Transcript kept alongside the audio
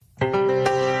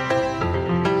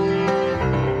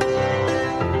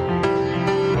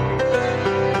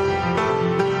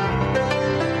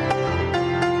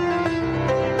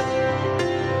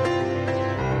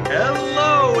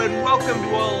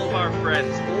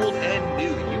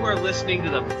are listening to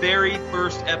the very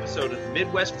first episode of the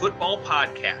Midwest Football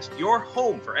Podcast, your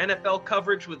home for NFL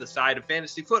coverage with a side of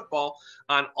fantasy football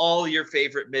on all your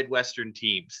favorite Midwestern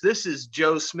teams. This is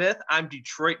Joe Smith. I'm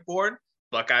Detroit-born,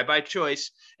 Buckeye by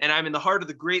choice, and I'm in the heart of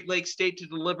the Great Lakes State to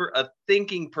deliver a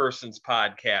thinking person's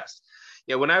podcast.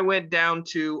 Yeah, when I went down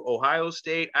to Ohio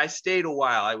State, I stayed a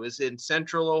while. I was in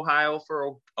Central Ohio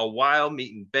for a while,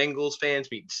 meeting Bengals fans,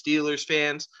 meeting Steelers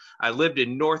fans. I lived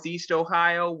in Northeast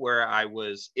Ohio, where I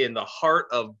was in the heart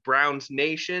of Browns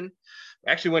Nation.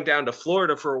 I actually went down to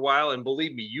Florida for a while, and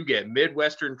believe me, you get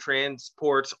Midwestern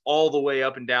transports all the way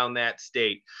up and down that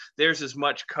state. There's as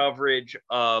much coverage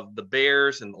of the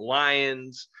Bears and the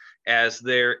Lions as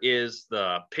there is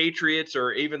the Patriots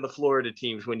or even the Florida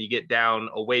teams when you get down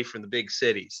away from the big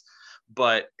cities.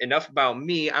 But enough about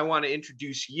me. I want to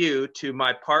introduce you to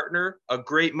my partner, a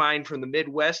great mind from the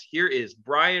Midwest. Here is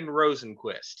Brian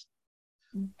Rosenquist.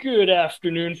 Good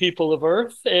afternoon, people of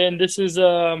Earth. And this is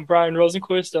Brian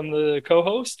Rosenquist. I'm the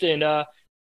co-host, and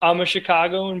I'm a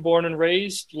Chicagoan, born and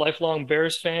raised, lifelong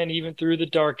Bears fan, even through the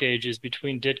dark ages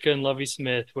between Ditka and Lovie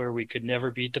Smith, where we could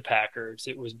never beat the Packers.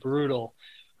 It was brutal.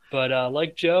 But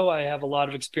like Joe, I have a lot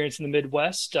of experience in the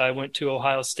Midwest. I went to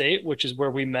Ohio State, which is where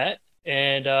we met,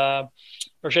 and or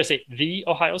should I say the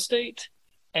Ohio State?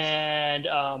 And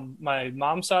my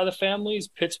mom's side of the family is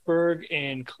Pittsburgh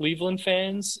and Cleveland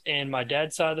fans, and my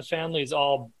dad's side of the family is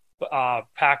all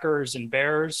Packers and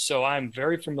Bears. So I'm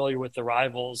very familiar with the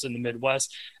rivals in the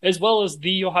Midwest, as well as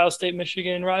the Ohio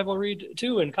State-Michigan rivalry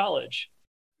too in college.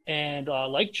 And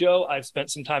like Joe, I've spent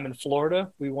some time in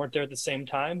Florida. We weren't there at the same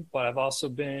time, but I've also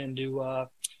been to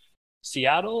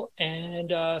Seattle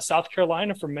and South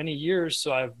Carolina for many years.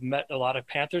 So I've met a lot of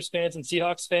Panthers fans and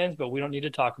Seahawks fans, but we don't need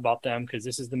to talk about them because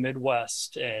this is the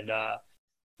Midwest. And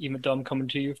even though I'm coming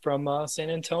to you from San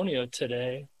Antonio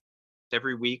today.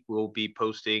 Every week we'll be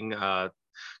posting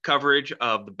coverage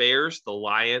of the Bears, the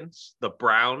Lions, the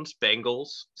Browns,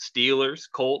 Bengals, Steelers,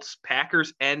 Colts,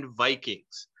 Packers, and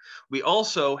Vikings. We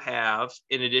also have,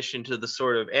 in addition to the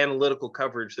sort of analytical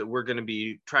coverage that we're going to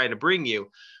be trying to bring you,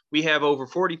 we have over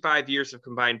 45 years of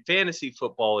combined fantasy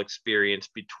football experience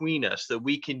between us that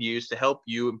we can use to help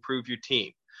you improve your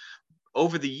team.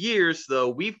 Over the years, though,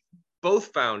 we've both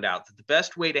found out that the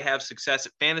best way to have success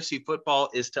at fantasy football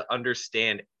is to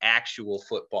understand actual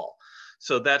football.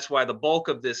 So that's why the bulk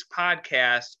of this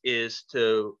podcast is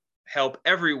to help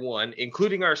everyone,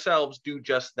 including ourselves, do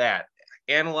just that.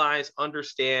 Analyze,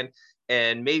 understand,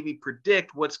 and maybe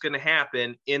predict what's going to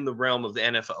happen in the realm of the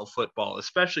NFL football,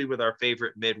 especially with our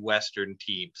favorite Midwestern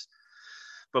teams.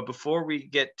 But before we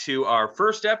get to our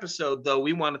first episode, though,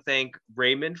 we want to thank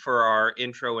Raymond for our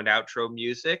intro and outro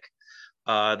music.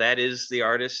 That is the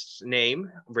artist's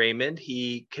name, Raymond.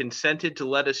 He consented to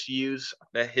let us use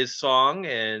his song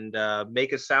and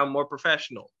make us sound more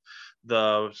professional.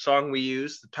 The song we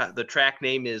use, the track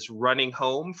name is Running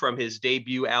Home from his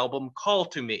debut album, Call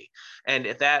to Me. And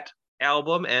that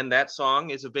album and that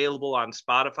song is available on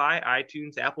Spotify,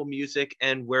 iTunes, Apple Music,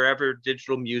 and wherever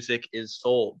digital music is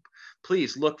sold.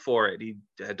 Please look for it. He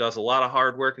does a lot of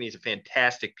hard work, and he's a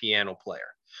fantastic piano player.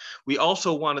 We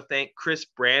also want to thank Chris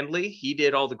Brandley. He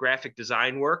did all the graphic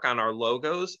design work on our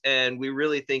logos, and we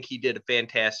really think he did a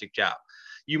fantastic job.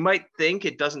 You might think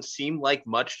it doesn't seem like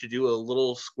much to do a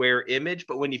little square image,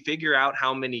 but when you figure out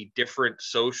how many different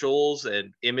socials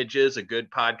and images a good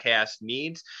podcast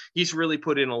needs, he's really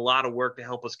put in a lot of work to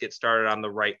help us get started on the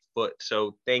right foot.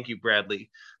 So thank you,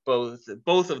 Bradley. Both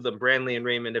of them, Brandley and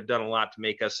Raymond, have done a lot to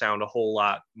make us sound a whole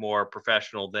lot more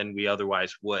professional than we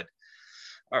otherwise would.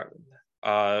 All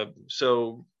right.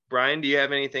 So Brian, do you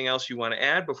have anything else you want to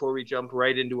add before we jump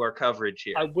right into our coverage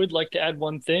here? I would like to add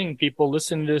one thing. People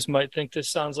listening to this might think this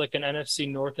sounds like an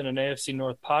NFC North and an AFC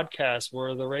North podcast. Where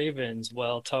are the Ravens?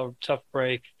 Well, tough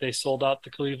break. They sold out to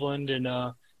Cleveland and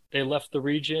they left the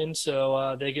region,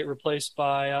 so they get replaced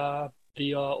by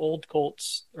the old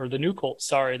Colts, or the new Colts,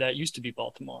 sorry, that used to be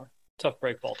Baltimore. Tough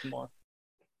break, Baltimore.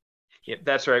 Yeah,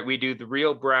 that's right. We do the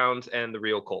real Browns and the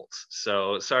real Colts.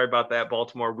 So sorry about that,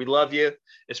 Baltimore. We love you,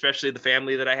 especially the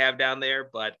family that I have down there.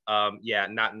 But yeah,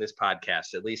 not in this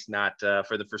podcast, at least not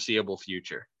for the foreseeable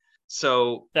future.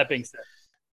 So that being said,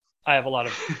 I have a lot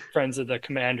of friends of the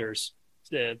Commanders.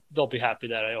 They'll be happy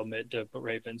that I omit the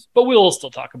Ravens, but we'll still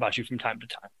talk about you from time to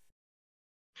time.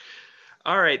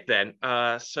 All right, then.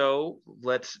 So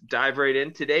let's dive right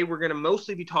in. Today, we're going to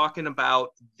mostly be talking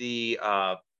about the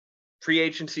free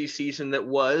agency season that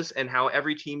was and how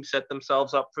every team set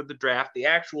themselves up for the draft. The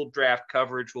actual draft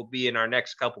coverage will be in our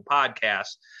next couple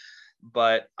podcasts.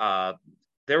 But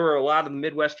there were a lot of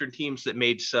Midwestern teams that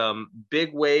made some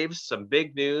big waves, some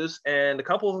big news, and a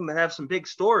couple of them that have some big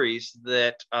stories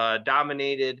that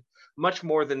dominated much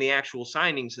more than the actual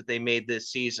signings that they made this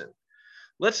season.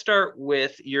 Let's start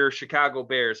with your Chicago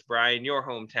Bears, Brian, your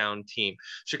hometown team.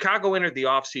 Chicago entered the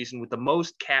offseason with the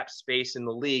most cap space in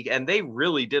the league, and they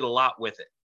really did a lot with it.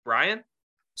 Brian?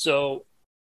 So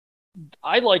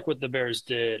I like what the Bears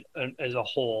did as a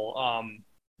whole,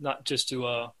 not just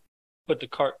to put the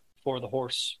cart before the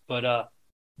horse, but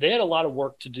they had a lot of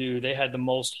work to do. They had the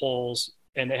most holes,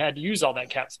 and they had to use all that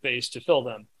cap space to fill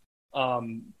them.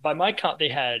 By my count, they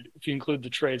had, if you include the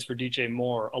trades for DJ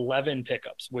Moore, 11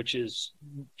 pickups, which is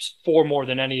 4 more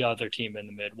than any other team in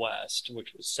the Midwest,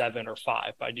 which was 7 or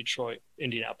 5 by Detroit,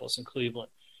 Indianapolis, and Cleveland.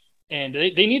 And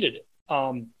they needed it.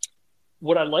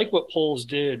 What I like what Poles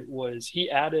did was he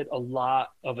added a lot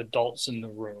of adults in the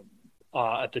room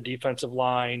at the defensive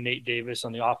line, Nate Davis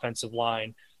on the offensive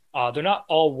line. They're not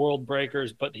all world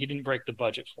breakers, but he didn't break the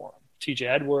budget for them. TJ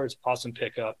Edwards, awesome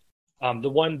pickup. The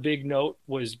one big note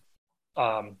was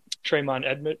Tremaine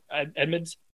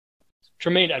Edmonds,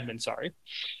 sorry.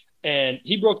 And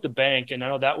he broke the bank, and I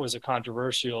know that was a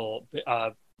controversial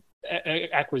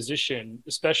acquisition,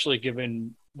 especially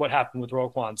given what happened with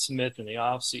Roquan Smith in the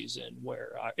offseason,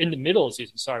 where in the middle of the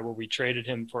season, where we traded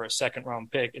him for a second-round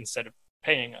pick instead of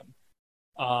paying him.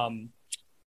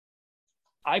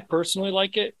 I personally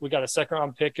like it. We got a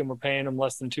second-round pick, and we're paying him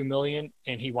less than $2 million,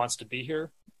 and he wants to be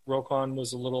here. Roquan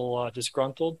was a little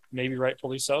disgruntled, maybe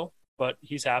rightfully so, but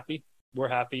he's happy. We're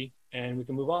happy, and we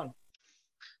can move on.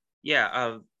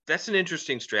 Yeah, that's an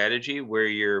interesting strategy where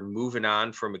you're moving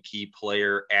on from a key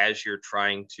player as you're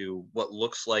trying to what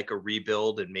looks like a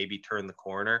rebuild and maybe turn the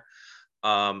corner.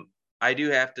 I do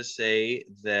have to say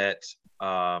that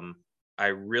I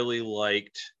really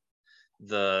liked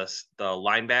the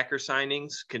linebacker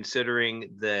signings,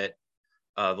 considering that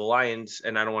the Lions,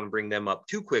 and I don't want to bring them up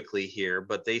too quickly here,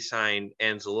 but they signed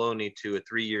Anzalone to a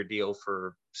 3-year deal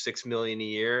for $6 million a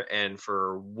year, and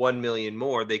for $1 million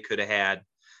more, they could have had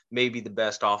maybe the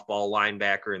best off-ball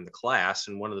linebacker in the class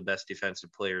and one of the best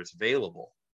defensive players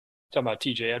available. Talking about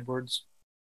TJ Edwards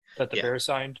that the Bears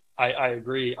signed. I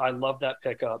agree. I love that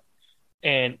pickup.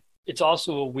 And it's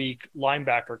also a weak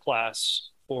linebacker class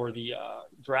for the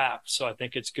draft. So I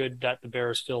think it's good that the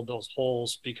Bears filled those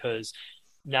holes, because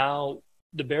now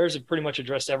the Bears have pretty much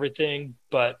addressed everything,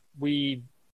 but we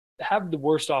have the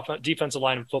worst defensive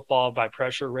line in football by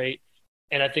pressure rate.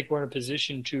 And I think we're in a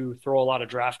position to throw a lot of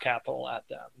draft capital at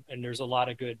them. And there's a lot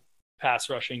of good pass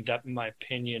rushing depth, in my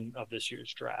opinion, of this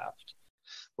year's draft.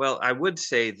 Well, I would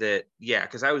say that,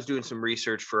 because I was doing some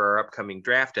research for our upcoming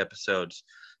draft episodes.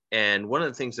 And one of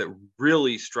the things that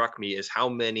really struck me is how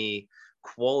many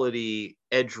quality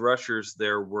edge rushers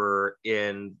there were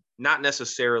in, not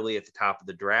necessarily at the top of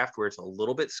the draft where it's a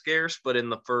little bit scarce, but in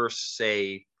the first,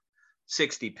 say,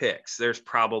 60 picks, there's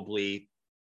probably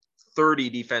 30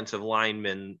 defensive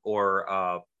linemen or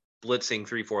blitzing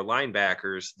 3-4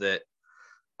 linebackers that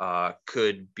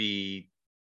could be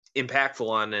impactful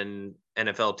on an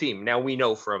NFL team. Now, we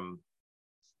know from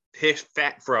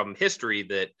history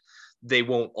that they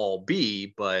won't all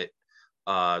be, but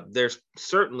there's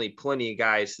certainly plenty of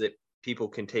guys that people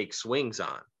can take swings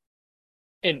on.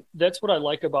 And that's what I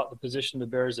like about the position the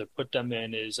Bears have put them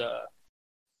in, is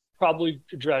probably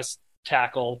address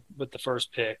tackle with the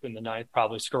first pick in the 9th,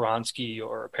 probably Skoronski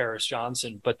or Paris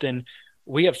Johnson. But then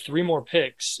we have 3 more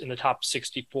picks in the top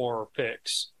 64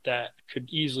 picks that could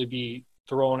easily be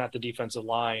thrown at the defensive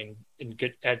line and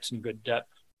add some good depth.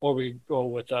 Or we go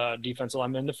with defensive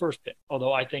lineman in the first pick.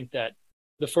 Although I think that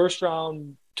the first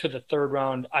round to the 3rd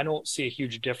round, I don't see a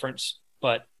huge difference.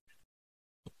 But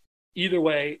either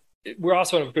way, we're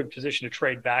also in a good position to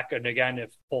trade back. And again, if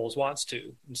Poles wants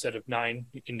to, instead of 9,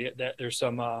 you can get that. There's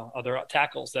some other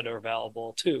tackles that are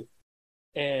available too.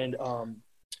 And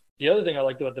the other thing I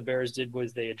liked about the Bears did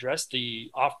was they addressed the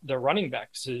running back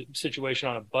situation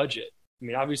on a budget. I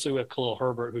mean, obviously we have Khalil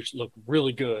Herbert, who's looked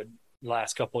really good the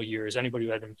last couple of years. Anybody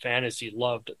who had him in fantasy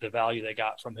loved the value they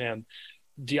got from him.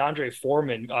 DeAndre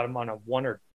Foreman got him on a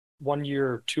 1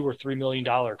 year, $2 or $3 million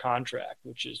contract,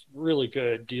 which is really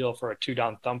good deal for a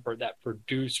 2-down thumper that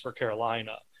produced for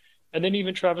Carolina. And then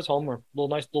even Travis Homer,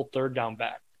 nice little 3rd down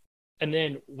back. And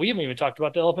then we haven't even talked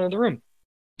about the elephant in the room.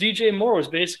 DJ Moore was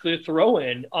basically a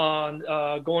throw-in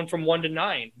on going from 1 to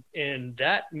 9, and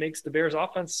that makes the Bears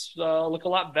offense look a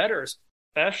lot better,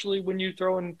 especially when you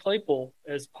throw in Claypool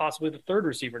as possibly the 3rd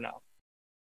receiver now.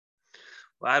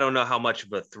 Well, I don't know how much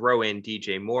of a throw-in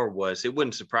DJ Moore was. It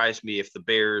wouldn't surprise me if the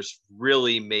Bears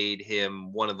really made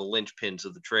him one of the linchpins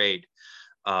of the trade,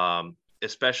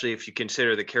 especially if you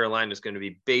consider that Carolina is going to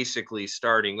be basically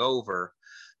starting over.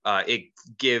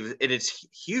 It's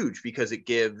huge because it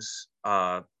gives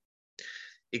the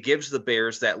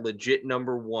Bears that legit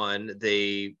number one.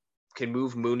 They can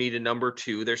move Mooney to number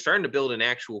two. They're starting to build an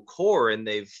actual core, and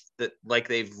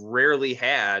they've rarely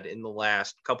had in the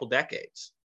last couple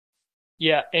decades.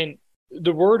 Yeah, and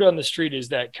the word on the street is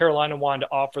that Carolina wanted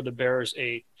to offer the Bears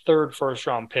a third first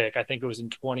round pick. I think it was in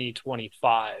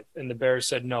 2025, and the Bears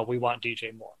said no, we want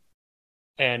DJ Moore.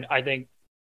 And I think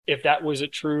if that was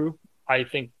it true, I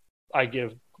think I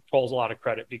give Foles a lot of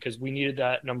credit because we needed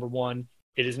that number one.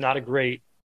 It is not a great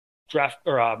draft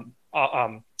or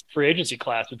free agency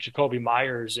class with Jacoby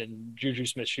Myers and Juju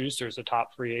Smith-Schuster as the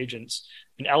top free agents,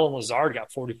 and Allen Lazard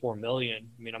got $44 million.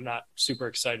 I mean, I'm not super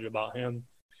excited about him,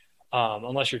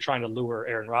 unless you're trying to lure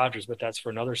Aaron Rodgers, but that's for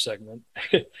another segment.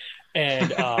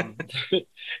 and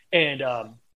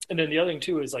and then the other thing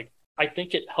too is like I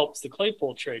think it helps the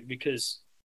Claypool trade because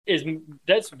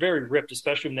that's very ripped,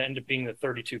 especially when they end up being the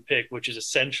 32 pick, which is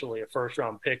essentially a first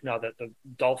round pick now that the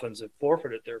Dolphins have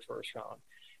forfeited their first round.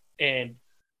 And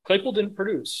Claypool didn't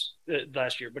produce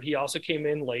last year, but he also came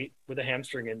in late with a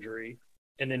hamstring injury,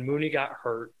 and then Mooney got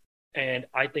hurt. And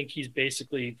I think he's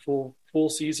basically full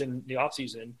season, the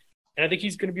offseason. And I think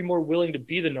he's going to be more willing to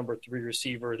be the number 3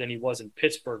 receiver than he was in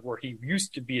Pittsburgh, where he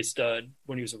used to be a stud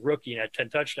when he was a rookie and had 10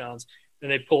 touchdowns. And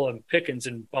they pull him Pickens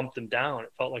and bumped him down.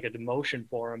 It felt like a demotion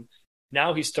for him.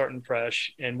 Now he's starting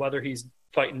fresh, and whether he's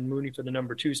fighting Mooney for the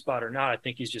number 2 spot or not, I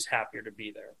think he's just happier to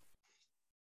be there.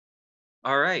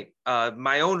 All right.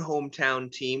 My own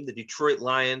hometown team, the Detroit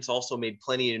Lions, also made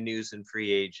plenty of news in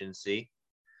free agency.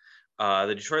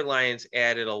 The Detroit Lions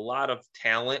added a lot of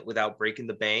talent without breaking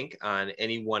the bank on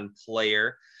any one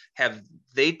player. Have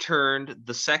they turned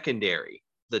the secondary,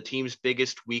 the team's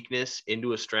biggest weakness,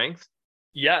 into a strength?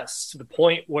 Yes, to the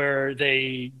point where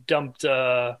they dumped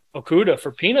Okudah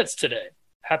for peanuts today.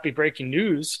 Happy breaking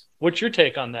news. What's your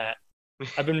take on that?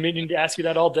 I've been meaning to ask you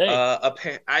that all day.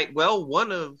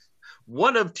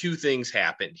 One of two things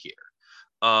happened here.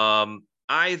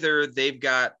 Either they've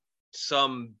got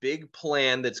some big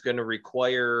plan that's going to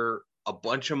require a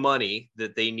bunch of money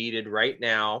that they needed right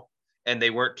now, and they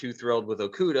weren't too thrilled with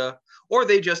Okudah, or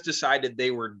they just decided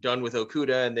they were done with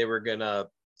Okudah and they were going to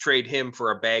trade him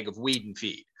for a bag of weed and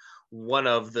feed. One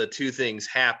of the two things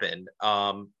happened.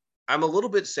 I'm a little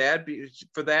bit sad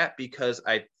for that because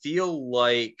I feel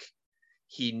like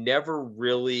he never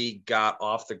really got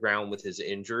off the ground with his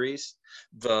injuries.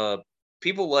 The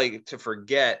people like to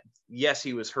forget, yes,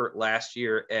 he was hurt last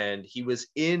year and he was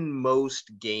in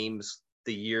most games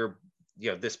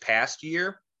this past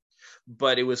year,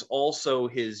 but it was also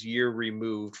his year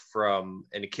removed from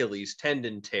an Achilles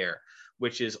tendon tear,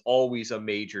 which is always a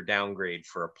major downgrade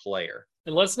for a player.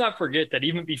 And let's not forget that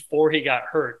even before he got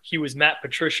hurt, he was Matt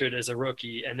Patricia as a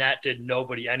rookie, and that did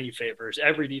nobody any favors.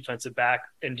 Every defensive back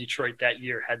in Detroit that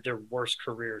year had their worst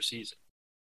career season.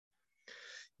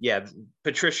 Yeah,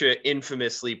 Patricia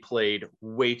infamously played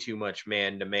way too much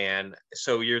man-to-man.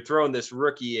 So you're throwing this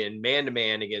rookie in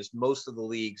man-to-man against most of the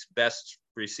league's best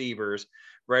receivers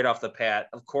right off the bat.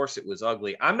 Of course, it was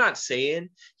ugly. I'm not saying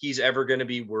he's ever going to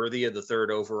be worthy of the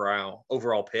 3rd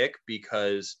overall pick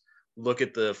because look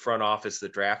at the front office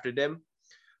that drafted him.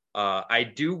 I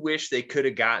do wish they could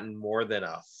have gotten more than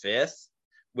a 5th,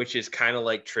 which is kind of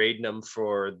like trading him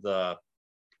for the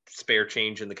spare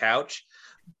change in the couch.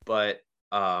 But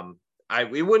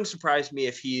it wouldn't surprise me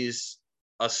if he's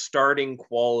a starting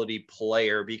quality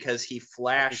player because he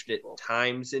flashed at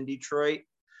times in Detroit,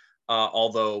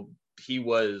 although he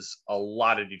was a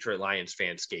lot of Detroit Lions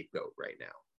fans' scapegoat right now.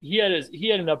 He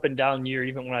had an up and down year.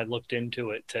 Even when I looked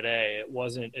into it today, it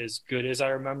wasn't as good as I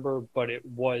remember, but it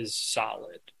was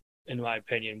solid in my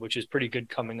opinion, which is pretty good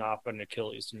coming off an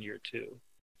Achilles in year 2.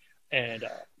 And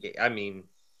I mean,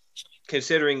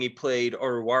 considering he played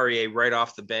Oruwariye right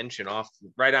off the bench and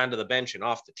right onto the bench and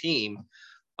off the team,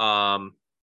 of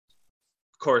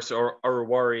course,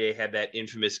 Oruwariye had that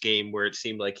infamous game where it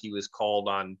seemed like he was called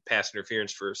on pass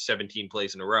interference for 17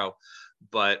 plays in a row,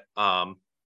 but.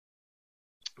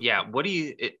 Yeah,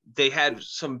 they had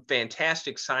some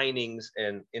fantastic signings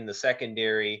and in the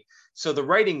secondary. So the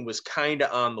writing was kind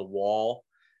of on the wall.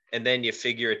 And then you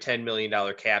figure a $10 million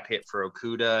cap hit for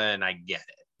Okudah, and I get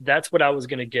it. That's what I was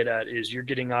going to get at is you're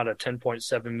getting out of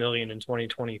 $10.7 million in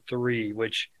 2023,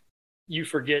 which you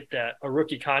forget that a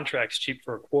rookie contract's cheap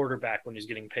for a quarterback when he's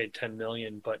getting paid $10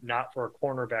 million, but not for a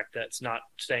cornerback that's not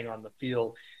staying on the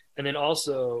field. And then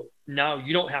also now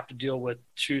you don't have to deal with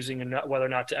choosing whether or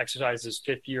not to exercise his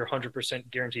 5th-year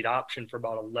 100% guaranteed option for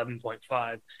about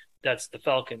 11.5. That's the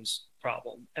Falcons'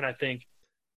 problem. And I think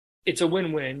it's a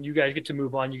win-win. You guys get to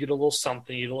move on. You get a little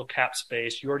something, you get a little cap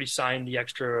space. You already signed the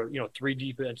extra, 3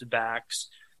 defensive backs.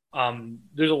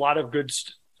 There's a lot of good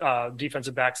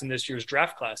defensive backs in this year's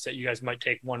draft class that you guys might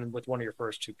take one with one of your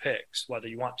first two picks, whether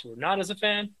you want to or not as a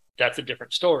fan. That's a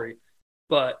different story.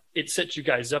 But it sets you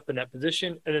guys up in that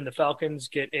position. And then the Falcons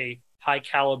get a high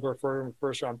caliber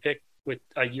first round pick with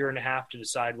a year and a half to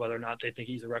decide whether or not they think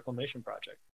he's a reclamation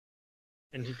project.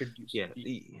 And he could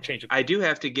change it. I do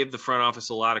have to give the front office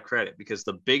a lot of credit because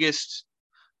the biggest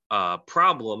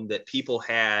problem that people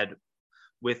had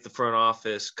with the front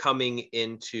office coming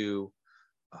into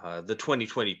the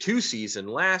 2022 season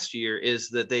last year is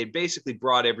that they basically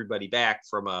brought everybody back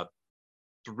from a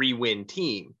 3-win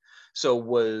team. So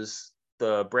was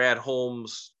the Brad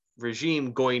Holmes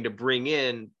regime going to bring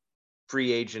in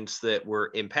free agents that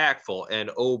were impactful? And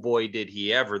oh boy, did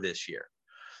he ever this year.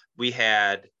 We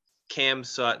had Cam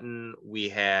Sutton, we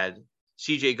had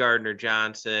CJ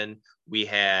Gardner-Johnson, we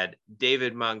had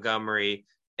David Montgomery,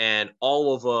 and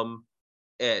all of them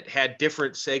had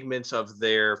different segments of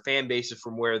their fan bases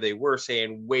from where they were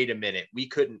saying, wait a minute, we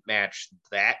couldn't match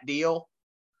that deal.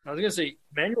 I was going to say,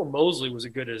 Manuel Mosley was a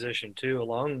good addition, too,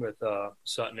 along with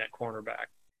Sutton at cornerback.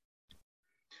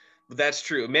 That's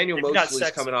true. Emmanuel Mosley's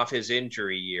coming off his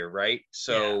injury year, right?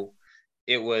 So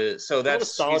it was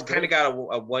that's he's kind of got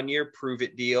a 1-year prove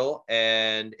it deal,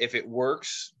 and if it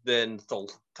works, then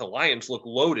the Lions look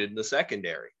loaded in the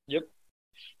secondary. Yep.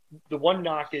 The one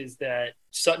knock is that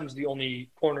Sutton's the only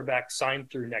cornerback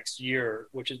signed through next year,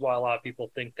 which is why a lot of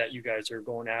people think that you guys are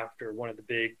going after one of the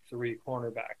big 3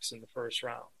 cornerbacks in the first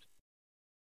round.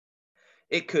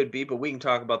 It could be, but we can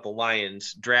talk about the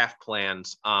Lions draft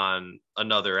plans on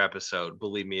another episode.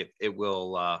 Believe me, it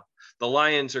will. The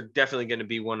Lions are definitely going to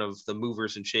be one of the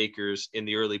movers and shakers in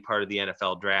the early part of the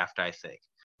NFL draft, I think.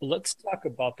 Let's talk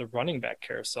about the running back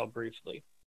carousel briefly.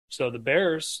 So the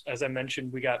Bears, as I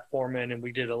mentioned, we got Foreman and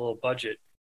we did a little budget.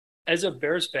 As a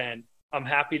Bears fan, I'm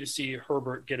happy to see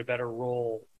Herbert get a better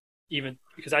role, even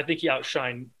because I think he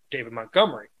outshined David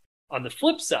Montgomery. On the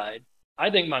flip side, I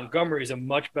think Montgomery is a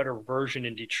much better version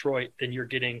in Detroit than you're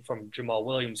getting from Jamal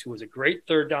Williams, who was a great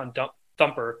third down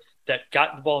thumper that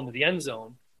got the ball into the end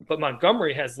zone. But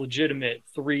Montgomery has legitimate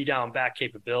 3-down back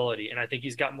capability, and I think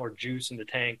he's got more juice in the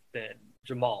tank than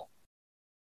Jamal.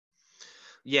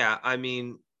 Yeah, I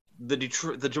mean, the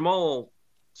Jamal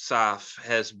Saf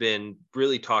has been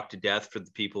really talked to death for the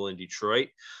people in Detroit,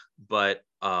 but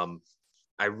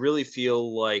I really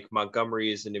feel like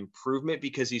Montgomery is an improvement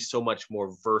because he's so much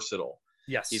more versatile.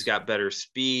 Yes. He's got better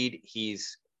speed.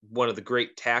 He's one of the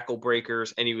great tackle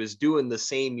breakers, and he was doing the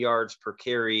same yards per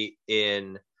carry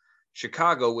in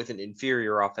Chicago with an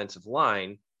inferior offensive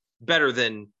line, better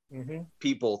than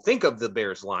people think of the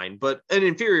Bears line, but an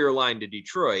inferior line to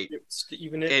Detroit.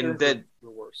 Even if they're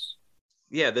worse.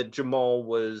 Yeah, that Jamal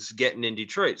was getting in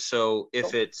Detroit. So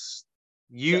if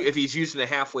if he's used in a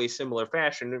halfway similar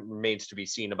fashion, it remains to be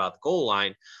seen about the goal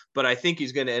line. But I think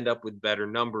he's going to end up with better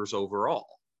numbers overall.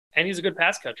 And he's a good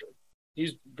pass catcher.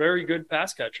 He's very good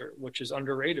pass catcher, which is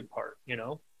underrated part,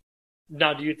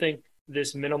 Now, do you think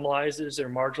this minimalizes or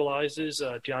marginalizes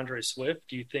DeAndre Swift?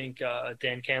 Do you think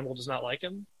Dan Campbell does not like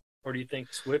him? Or do you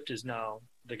think Swift is now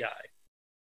the guy?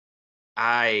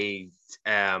 I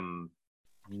am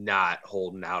not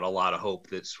holding out a lot of hope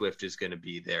that Swift is going to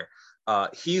be there.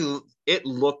 It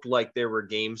looked like there were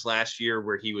games last year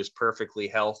where he was perfectly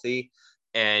healthy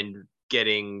and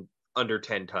getting under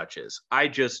 10 touches. I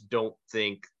just don't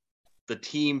think the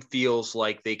team feels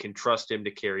like they can trust him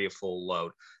to carry a full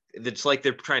load. It's like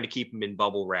they're trying to keep him in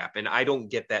bubble wrap, and I don't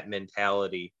get that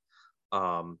mentality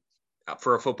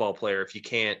for a football player. If you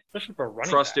can't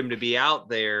trust him to be out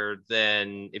there,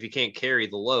 then if you can't carry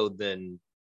the load, then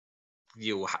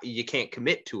you can't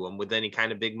commit to him with any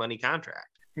kind of big money contract.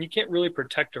 You can't really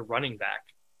protect a running back.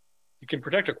 You can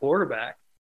protect a quarterback.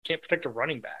 You can't protect a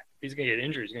running back. If he's going to get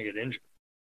injured, he's going to get injured.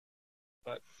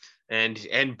 But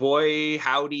and boy,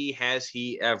 howdy has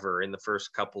he ever in the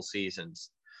first couple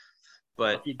seasons.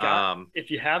 But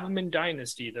if you have him in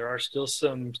Dynasty, there are still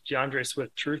some DeAndre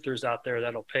Swift truthers out there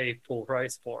that'll pay full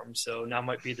price for him. So now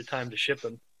might be the time to ship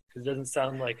him, because it doesn't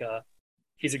sound like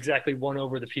he's exactly won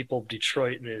over the people of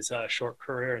Detroit in his short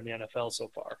career in the NFL so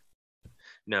far.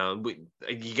 No,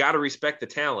 you got to respect the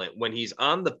talent. When he's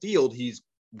on the field, he's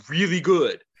really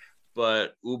good.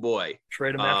 But, oh boy.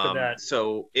 Trade him after that.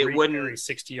 So it wouldn't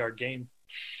 60-yard game.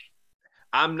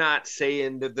 I'm not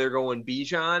saying that they're going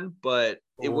Bijan, but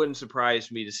it wouldn't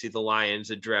surprise me to see the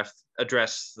Lions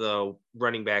address the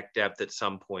running back depth at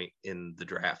some point in the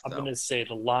draft. I'm going to say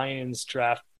the Lions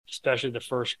draft, especially the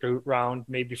first round,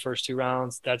 maybe first 2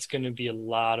 rounds, that's going to be a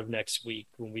lot of next week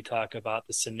when we talk about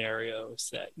the scenarios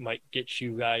that might get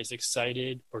you guys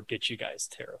excited or get you guys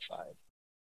terrified.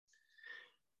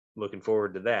 Looking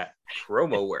forward to that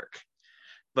promo work.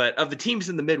 But of the teams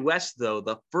in the Midwest, though,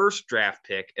 the first draft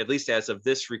pick, at least as of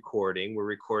this recording, we're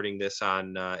recording this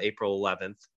on April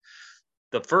 11th,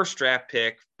 the first draft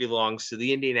pick belongs to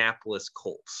the Indianapolis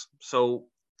Colts. So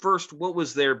first, what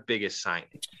was their biggest signing?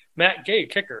 Matt Gay,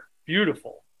 kicker.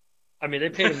 Beautiful. I mean, they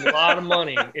paid him a lot of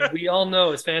money. And we all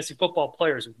know as fantasy football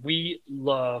players, we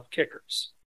love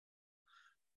kickers.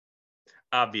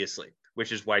 Obviously,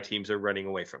 which is why teams are running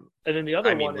away from them. And then the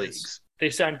other one is they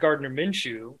signed Gardner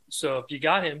Minshew. So if you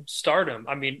got him, start him.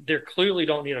 I mean, they clearly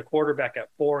don't need a quarterback at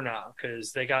 4 now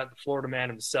because they got the Florida man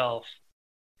himself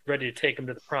ready to take him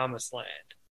to the promised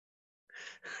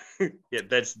land. Yeah,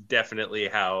 that's definitely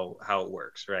how it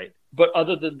works, right? But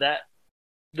other than that,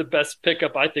 the best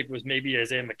pickup I think was maybe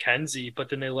Isaiah McKenzie, but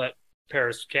then they let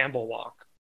Paris Campbell walk.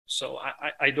 So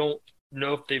I don't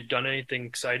know if they've done anything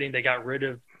exciting. They got rid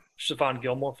of Stephon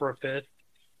Gilmore for a 5th.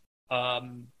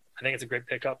 I think it's a great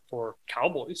pickup for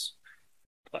Cowboys,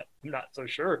 but I'm not so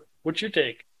sure. What's your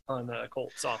take on the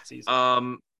Colts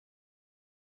offseason?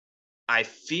 I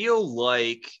feel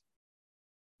like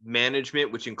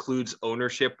management, which includes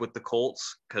ownership with the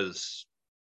Colts, because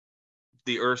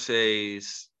the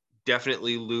Irsays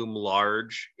definitely loom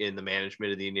large in the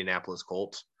management of the Indianapolis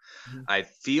Colts. Mm-hmm. I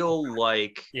feel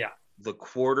like the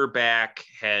quarterback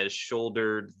has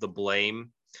shouldered the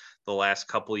blame the last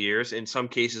couple of years, in some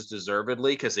cases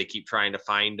deservedly, because they keep trying to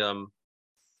find them,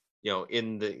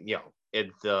 in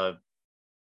the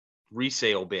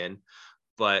resale bin.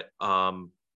 But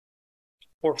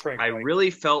I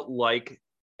really felt like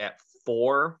at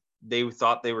 4, they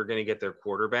thought they were going to get their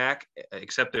quarterback,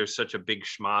 except there's such a big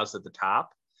schmoz at the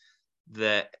top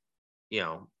that,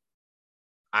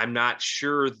 I'm not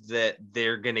sure that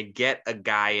they're going to get a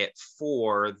guy at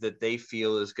 4 that they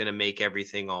feel is going to make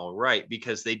everything all right,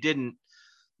 because they didn't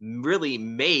really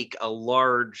make a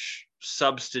large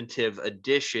substantive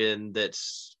addition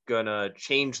that's going to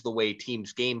change the way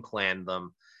teams game plan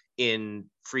them in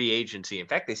free agency. In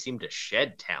fact, they seem to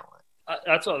shed talent.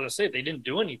 That's what I was going to say. They didn't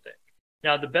do anything.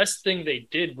 Now, the best thing they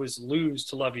did was lose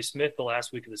to Lovie Smith the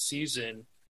last week of the season,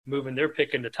 moving their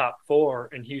pick into top 4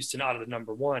 and Houston out of the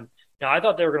number 1. Now, I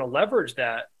thought they were going to leverage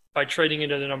that by trading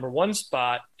into the number 1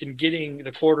 spot and getting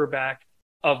the quarterback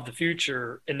of the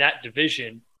future in that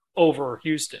division over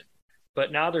Houston.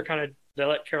 But now they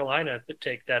let Carolina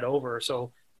take that over.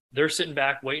 So they're sitting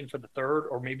back waiting for the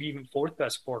 3rd or maybe even 4th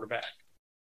best quarterback.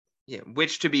 Yeah,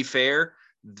 which, to be fair,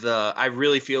 I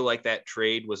really feel like that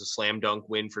trade was a slam dunk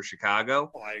win for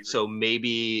Chicago. I agree. So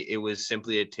maybe it was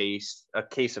simply a case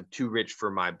of too rich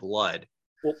for my blood.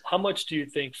 Well, how much do you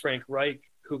think Frank Reich,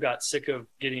 who got sick of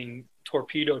getting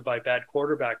torpedoed by bad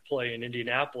quarterback play in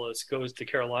Indianapolis, goes to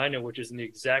Carolina, which is in the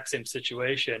exact same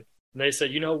situation? And they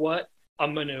said, you know what?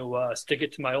 I'm going to stick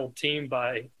it to my old team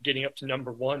by getting up to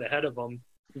number 1 ahead of them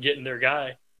and getting their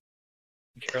guy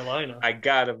in Carolina. I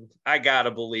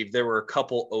gotta believe there were a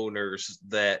couple owners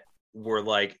that were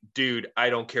like, dude, I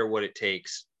don't care what it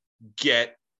takes.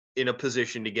 Get in a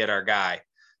position to get our guy.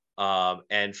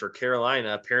 And for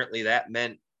Carolina, apparently that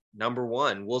meant number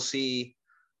 1. We'll see.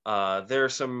 There are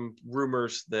some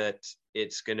rumors that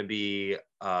it's going to be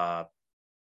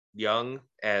Young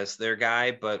as their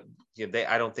guy, but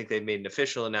I don't think they've made an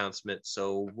official announcement,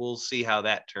 so we'll see how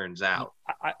that turns out.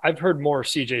 I've heard more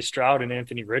C.J. Stroud and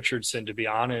Anthony Richardson, to be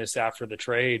honest, after the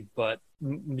trade, but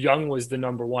Young was the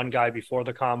number 1 guy before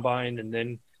the combine, and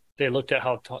then they looked at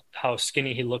how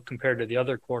skinny he looked compared to the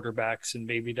other quarterbacks, and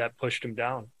maybe that pushed him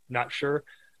down. Not sure,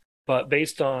 but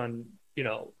based on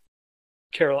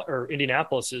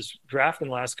Indianapolis's draft in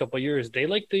the last couple of years, they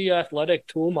like the athletic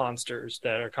tool monsters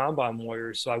that are combine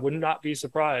warriors. So I would not be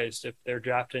surprised if they're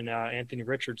drafting Anthony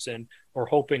Richardson or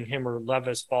hoping him or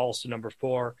Levis falls to number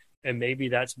 4. And maybe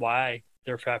that's why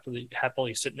they're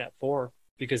happily sitting at 4,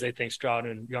 because they think Stroud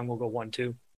and Young will go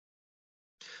 1-2.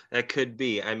 That could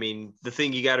be. I mean, the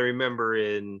thing you got to remember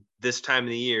in this time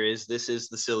of the year is this is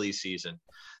the silly season.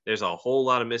 There's a whole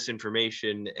lot of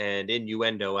misinformation and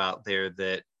innuendo out there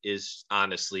that is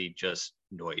honestly just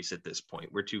noise at this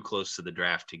point. We're too close to the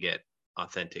draft to get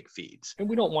authentic feeds. And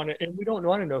we don't want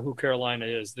to know who Carolina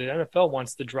is. The NFL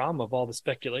wants the drama of all the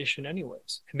speculation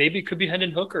anyways. Maybe it could be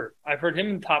Hendon Hooker. I've heard him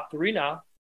in top 3 now.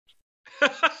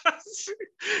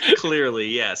 Clearly,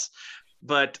 yes.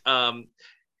 But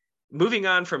moving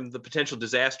on from the potential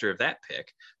disaster of that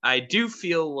pick, I do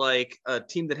feel like a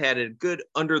team that had a good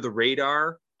under the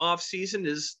radar offseason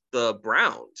is the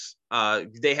Browns.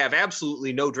 They have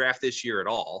absolutely no draft this year at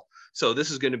all. So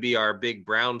this is going to be our big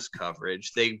Browns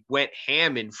coverage. They went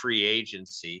ham in free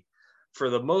agency. For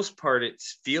the most part, it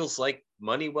feels like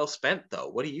money well spent, though.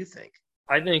 What do you think?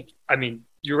 I mean,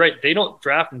 you're right. They don't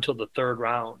draft until the third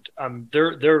round.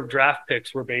 Their draft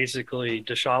picks were basically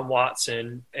Deshaun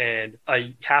Watson and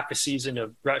a half a season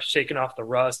of shaking off the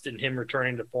rust and him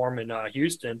returning to form in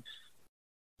Houston.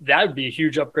 That would be a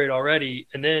huge upgrade already.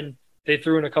 And then they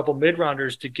threw in a couple mid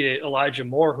rounders to get Elijah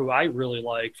Moore, who I really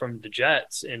like from the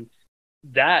Jets, and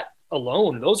that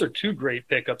alone, those are two great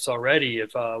pickups already.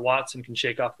 If Watson can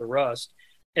shake off the rust,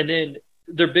 and then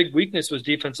their big weakness was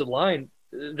defensive line.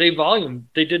 They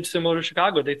did similar to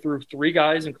Chicago. They threw three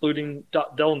guys, including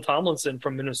Dylan Tomlinson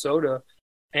from Minnesota,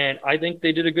 and I think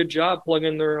they did a good job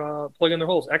plugging their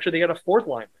holes. Actually, they got a fourth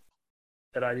lineman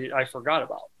that I forgot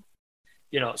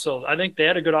about. So I think they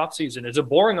had a good offseason. It's a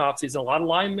boring offseason, a lot of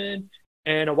linemen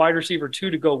and a wide receiver too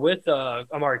to go with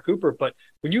Amari Cooper. But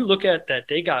when you look at that,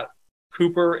 they got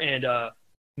Cooper and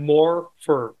Moore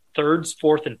for third,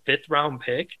 fourth, and fifth round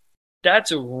pick.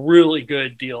 That's a really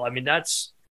good deal. I mean,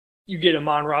 you get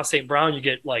Amon-Ra St. Brown, you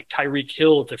get like Tyreek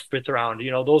Hill at the fifth round.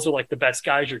 Those are like the best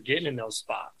guys you're getting in those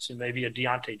spots, and maybe a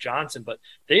Deontay Johnson. But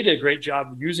they did a great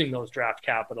job using those draft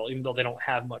capital, even though they don't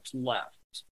have much left.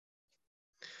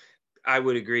 I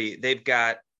would agree. They've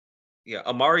got,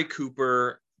 Amari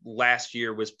Cooper last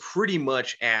year was pretty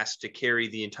much asked to carry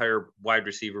the entire wide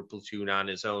receiver platoon on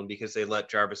his own because they let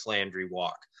Jarvis Landry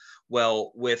walk.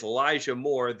 Well, with Elijah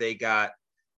Moore, they got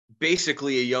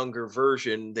basically a younger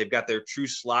version. They've got their true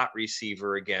slot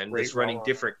receiver again, that's running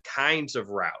different kinds of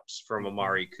routes from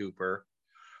Amari Cooper.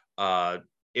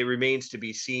 It remains to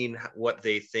be seen what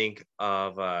they think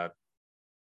of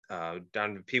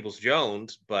Donovan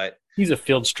Peoples-Jones, but he's a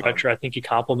field stretcher. I think he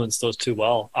complements those two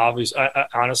well. Obviously,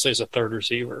 honestly, as a third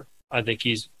receiver, I think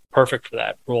he's perfect for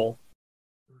that role.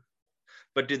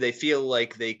 But do they feel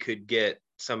like they could get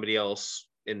somebody else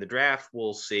in the draft?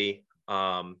 We'll see.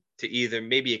 To either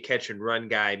maybe a catch and run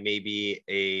guy, maybe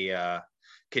a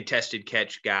contested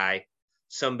catch guy,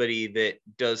 somebody that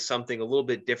does something a little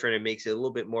bit different and makes it a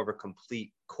little bit more of a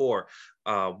complete core.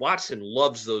 Watson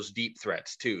loves those deep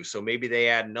threats too, so maybe they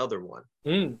add another one.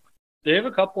 They have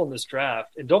a couple in this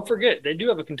draft, and don't forget they do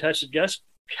have a contested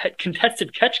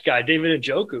catch guy, David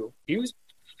Njoku. He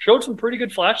showed some pretty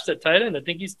good flashes at tight end. I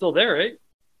think he's still there, right?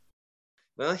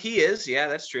 Well, he is. Yeah,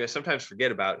 that's true. I sometimes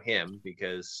forget about him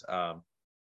because,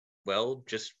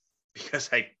 just because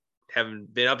I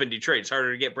haven't been up in Detroit. It's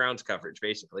harder to get Browns coverage,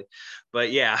 basically.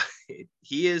 But yeah,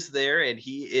 he is there, and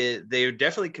they're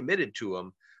definitely committed to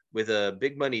him with a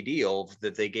big money deal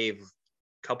that they gave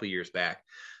a couple years back.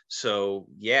 So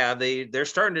yeah, they're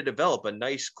starting to develop a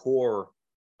nice core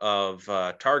of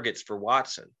targets for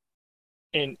Watson.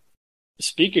 And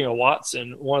speaking of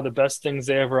Watson, one of the best things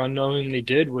they ever unknowingly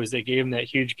did was they gave him that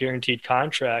huge guaranteed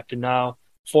contract, and now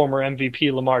former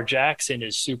MVP Lamar Jackson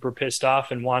is super pissed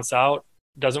off and wants out,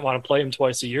 doesn't want to play him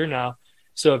twice a year now.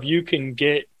 So if you can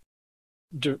get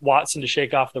Watson to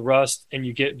shake off the rust and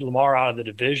you get Lamar out of the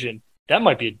division, that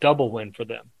might be a double win for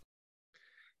them.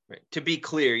 Right. To be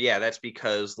clear, yeah, that's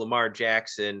because Lamar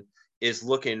Jackson is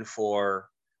looking for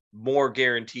more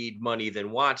guaranteed money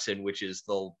than Watson, which is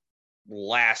the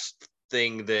last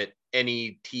thing that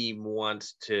any team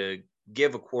wants to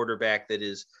give a quarterback that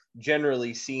is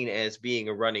generally seen as being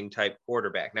a running type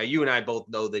quarterback. Now, you and I both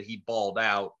know that he balled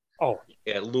out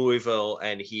at Louisville,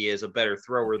 and he is a better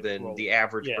thrower than the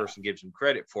average person gives him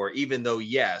credit for, even though,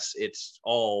 yes, it's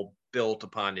all built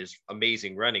upon his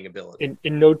amazing running ability.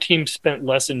 And no team spent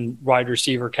less in wide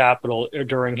receiver capital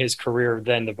during his career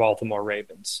than the Baltimore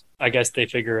Ravens. I guess they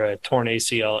figure a torn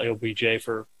ACL OBJ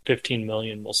for $15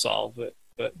 million will solve it.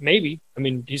 But maybe. I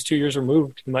mean, he's 2 years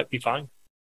removed. He might be fine.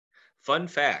 Fun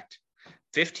fact,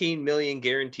 $15 million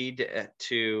guaranteed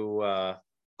to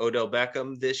Odell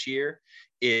Beckham this year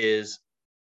is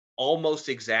almost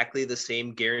exactly the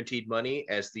same guaranteed money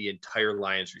as the entire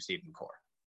Lions receiving corps.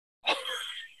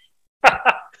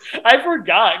 I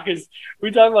forgot because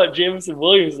we talked about Jameson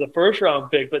Williams, the first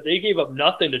round pick, but they gave up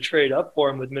nothing to trade up for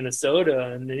him with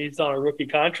Minnesota, and then he's on a rookie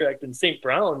contract. And St.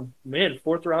 Brown, man,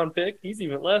 fourth round pick, he's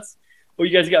even less. Well,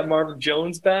 you guys got Marvin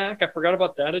Jones back. I forgot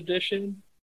about that addition.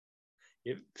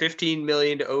 $15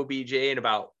 million to OBJ and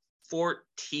about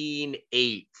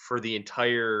 $14.8 for the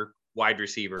entire wide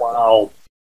receiver. Wow.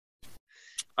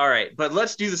 All right, but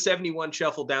let's do the 71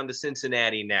 shuffle down to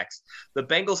Cincinnati next. The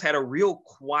Bengals had a real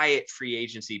quiet free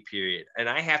agency period, and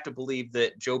I have to believe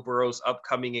that Joe Burrow's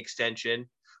upcoming extension,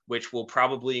 which will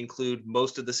probably include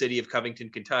most of the city of Covington,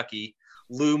 Kentucky,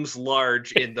 looms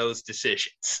large in those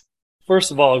decisions.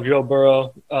 First of all, Joe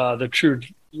Burrow, the true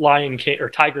Lion King or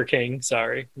Tiger King,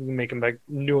 sorry, we can make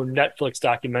a new Netflix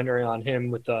documentary on him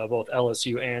with both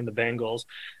LSU and the Bengals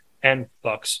and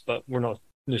Bucks, but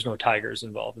there's no Tigers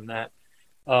involved in that.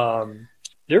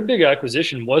 their big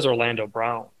acquisition was Orlando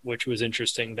Brown, which was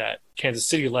interesting that Kansas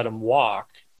City let him walk.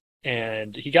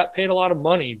 And he got paid a lot of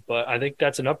money, but I think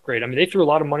that's an upgrade. I mean, they threw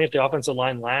a lot of money at the offensive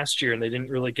line last year and they didn't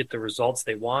really get the results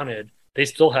they wanted. They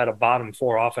still had a bottom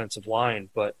four offensive line,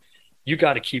 but you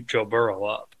got to keep Joe Burrow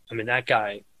up. I mean, that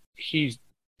guy, he's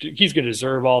going to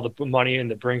deserve all the money in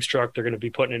the Brinks truck they're going to be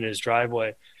putting in his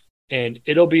driveway. And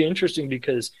it'll be interesting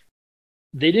because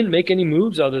they didn't make any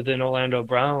moves other than Orlando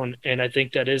Brown. And I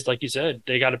think that is, like you said,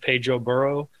 they got to pay Joe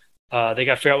Burrow. They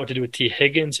got to figure out what to do with T.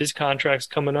 Higgins. His contract's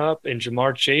coming up, and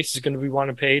Jamar Chase is going to be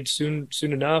wanting paid soon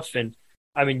enough. And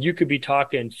I mean, you could be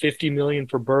talking $50 million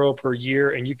for Burrow per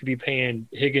year, and you could be paying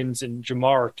Higgins and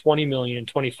Jamar $20 million,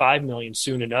 $25 million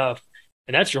soon enough,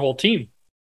 and that's your whole team.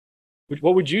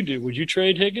 What would you do? Would you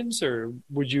trade Higgins or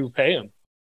would you pay him?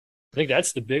 I think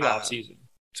that's the big offseason.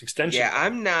 It's extension. Yeah,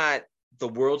 I'm not the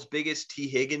world's biggest T.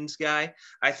 Higgins guy.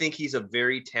 I think he's a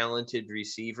very talented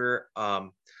receiver.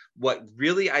 What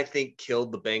really, I think,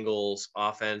 killed the Bengals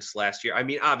offense last year, I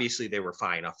mean, obviously they were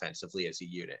fine offensively as a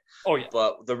unit. Oh, yeah.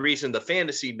 But the reason the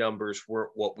fantasy numbers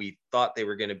weren't what we thought they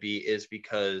were going to be is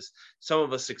because some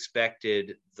of us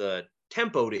expected the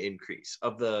tempo to increase.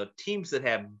 Of the teams that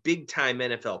have big-time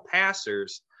NFL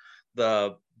passers,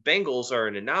 the Bengals are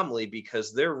an anomaly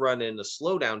because they're running a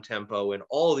slowdown tempo and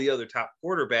all the other top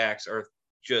quarterbacks are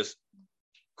just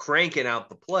cranking out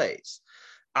the plays.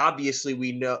 Obviously,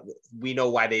 we know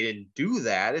why they didn't do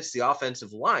that. It's the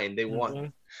offensive line.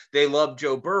 They love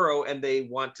Joe Burrow and they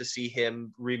want to see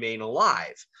him remain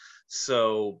alive.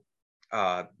 So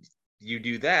you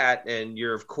do that, and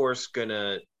you're of course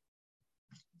gonna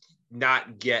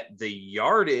not get the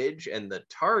yardage and the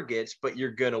targets, but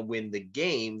you're gonna win the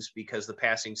games because the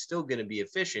passing's still gonna be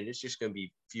efficient. It's just gonna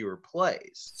be fewer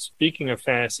plays. Speaking of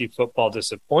fantasy football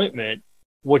disappointment,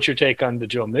 what's your take on the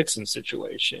Joe Mixon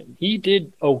situation? He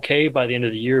did okay by the end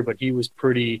of the year, but he was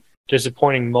pretty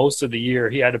disappointing most of the year.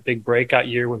 He had a big breakout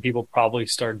year when people probably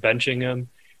started benching him.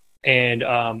 And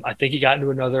I think he got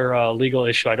into another legal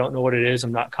issue. I don't know what it is.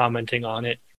 I'm not commenting on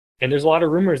it. And there's a lot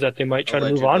of rumors that they might try to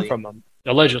move on from him.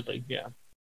 Allegedly, yeah.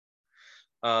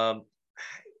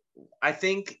 I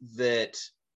think that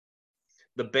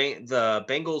the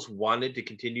Bengals wanted to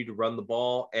continue to run the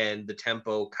ball, and the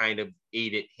tempo kind of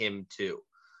aided him too.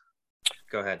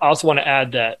 Go ahead. I also want to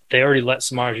add that they already let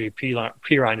Samaje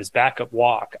Perine, his backup,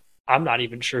 walk. I'm not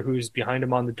even sure who's behind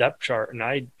him on the depth chart, and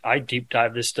I deep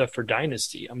dive this stuff for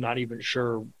Dynasty. I'm not even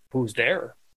sure who's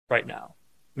there right now.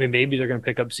 I mean, maybe they're going to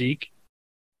pick up Zeke.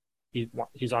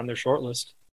 He's on their short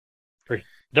list.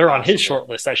 They're on his short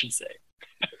list, I should say.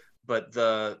 But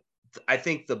I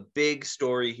think the big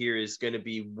story here is going to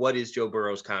be, what is Joe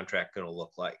Burrow's contract going to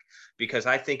look like? Because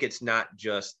I think it's not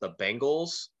just the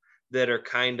Bengals that are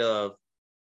kind of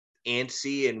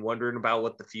antsy and wondering about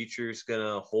what the future is going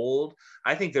to hold.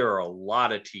 I think there are a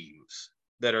lot of teams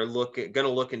that are going to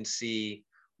look and see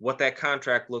what that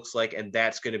contract looks like, and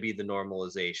that's going to be the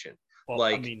normalization.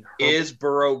 Well, is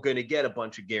Burrow going to get a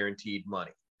bunch of guaranteed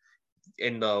money?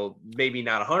 And though maybe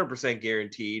not 100%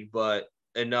 guaranteed, but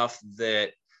enough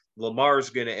that Lamar's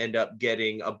going to end up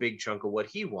getting a big chunk of what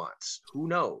he wants. Who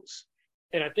knows?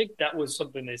 And I think that was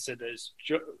something they said is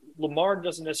Lamar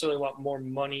doesn't necessarily want more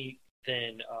money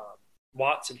than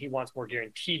Watson. He wants more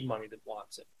guaranteed money than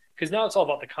Watson. Because now it's all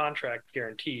about the contract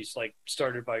guarantees, like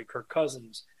started by Kirk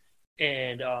Cousins.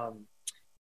 And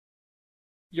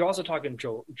you're also talking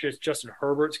Justin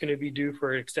Herbert's going to be due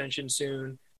for an extension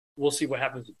soon. We'll see what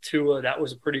happens with Tua. That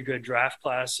was a pretty good draft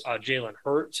class. Jalen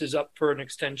Hurts is up for an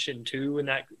extension too, and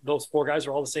those four guys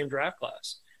are all the same draft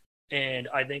class. And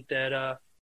I think that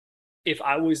if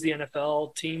I was the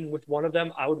NFL team with one of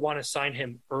them, I would want to sign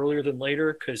him earlier than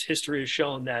later, because history has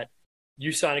shown that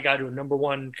you sign a guy to a number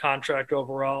one contract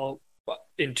overall,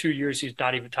 in 2 years he's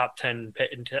not even top 10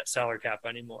 in salary cap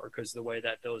anymore, because the way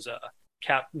that those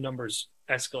cap numbers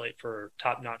escalate for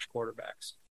top-notch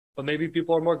quarterbacks. But maybe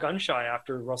people are more gun-shy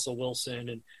after Russell Wilson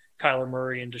and Kyler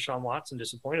Murray and Deshaun Watson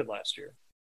disappointed last year.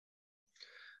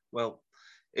 Well,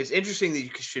 it's interesting that you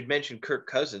should mention Kirk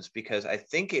Cousins, because I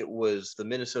think it was the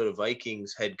Minnesota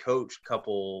Vikings head coach a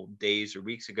couple days or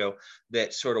weeks ago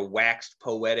that sort of waxed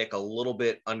poetic a little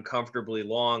bit uncomfortably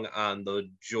long on the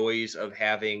joys of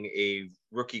having a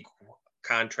rookie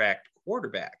contract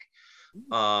quarterback.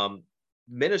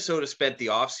 Minnesota spent the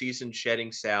offseason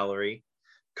shedding salary.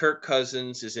 Kirk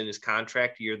Cousins is in his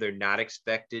contract year. They're not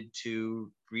expected to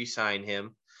re-sign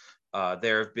him.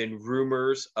 There have been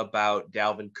rumors about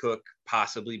Dalvin Cook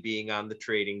possibly being on the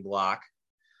trading block.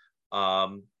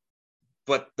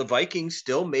 But the Vikings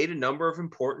still made a number of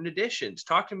important additions.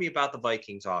 Talk to me about the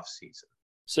Vikings offseason.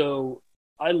 So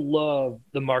I love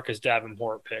the Marcus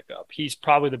Davenport pickup. He's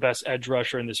probably the best edge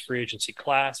rusher in this free agency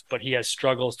class, but he has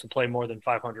struggles to play more than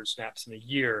 500 snaps in a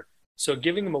year. So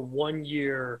giving him a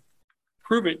 1-year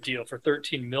prove-it deal for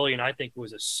 $13 million, I think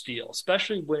was a steal,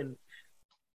 especially when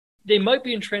they might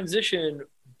be in transition,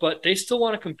 but they still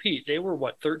want to compete. They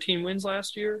were, 13 wins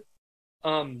last year?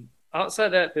 Outside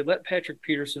of that, they let Patrick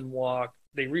Peterson walk.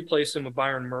 They replaced him with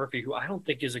Byron Murphy, who I don't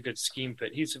think is a good scheme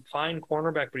fit. He's a fine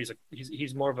cornerback, but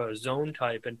he's more of a zone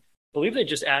type. And I believe they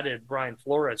just added Brian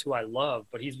Flores, who I love,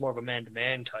 but he's more of a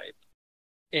man-to-man type.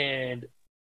 And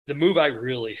the move I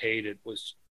really hated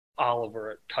was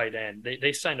Oliver at tight end.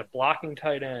 They signed a blocking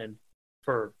tight end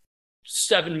for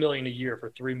 $7 million a year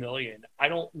for $3 million. I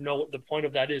don't know what the point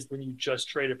of that is when you just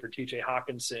traded for TJ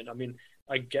Hockenson. I mean,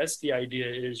 I guess the idea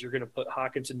is you're going to put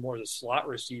Hockenson more as a slot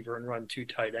receiver and run 2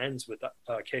 tight ends with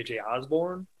KJ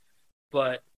Osborne.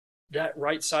 But that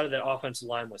right side of that offensive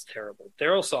line was terrible.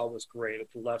 Daryl Saw was great at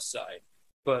the left side,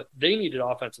 but they needed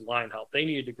offensive line help. They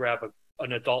needed to grab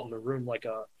an adult in the room like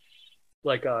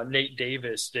Nate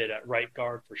Davis did at right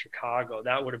guard for Chicago.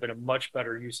 That would have been a much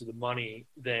better use of the money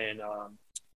than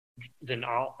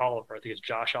Oliver. I think it's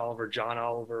Josh Oliver, John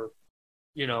Oliver,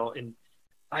 and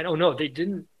I don't know. They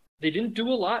didn't do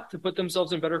a lot to put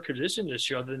themselves in better position this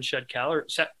year other than shed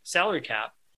salary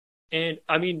cap. And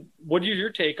I mean, what is your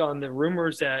take on the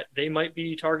rumors that they might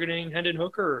be targeting Hendon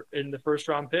Hooker in the first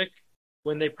round pick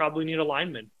when they probably need a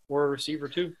lineman or a receiver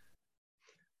too?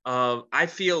 I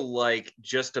feel like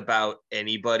just about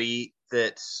anybody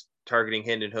that's targeting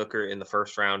Hendon Hooker in the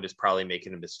first round is probably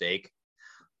making a mistake.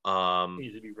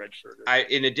 Needs to be redshirted.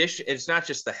 In addition, it's not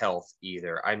just the health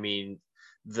either. I mean,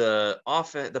 the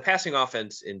passing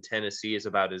offense in Tennessee is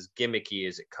about as gimmicky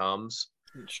as it comes.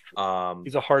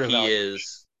 He's a hard evaluation.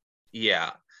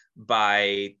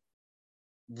 By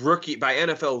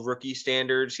NFL rookie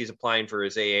standards, he's applying for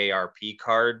his AARP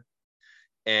card.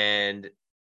 And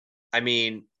I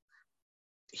mean,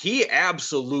 he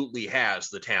absolutely has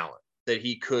the talent that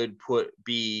he could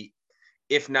be,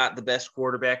 if not the best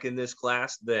quarterback in this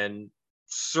class, then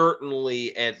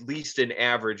certainly at least an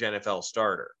average NFL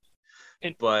starter.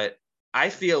 But I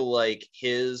feel like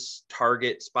his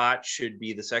target spot should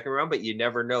be the second round, but you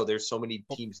never know. There's so many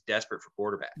teams desperate for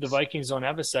quarterbacks. The Vikings don't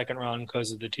have a second round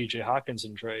because of the TJ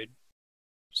Hockenson trade.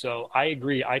 So I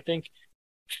agree. I think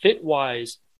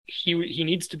fit-wise, he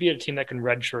needs to be at a team that can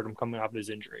redshirt him coming off his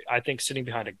injury. I think sitting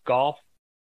behind a Goff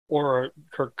or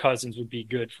Kirk Cousins would be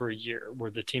good for a year where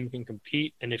the team can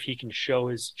compete. And if he can show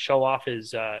off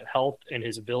his health and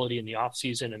his ability in the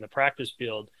offseason and the practice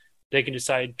field, they can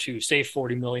decide to save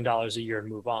 $40 million a year and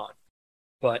move on.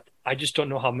 But I just don't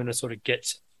know how Minnesota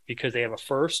gets it because they have a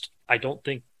first. I don't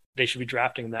think they should be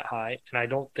drafting him that high. And I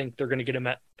don't think they're going to get him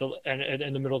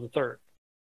in the middle of the third.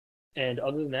 And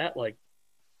other than that,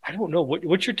 I don't know.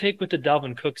 What's your take with the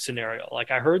Dalvin Cook scenario?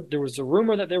 I heard there was a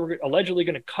rumor that they were allegedly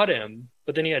going to cut him,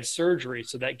 but then he had surgery,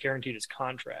 so that guaranteed his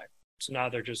contract. So now are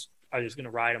they just going to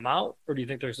ride him out, or do you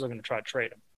think they're still going to try to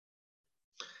trade him?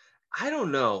 I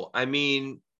don't know. I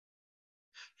mean,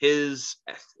 as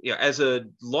a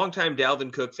longtime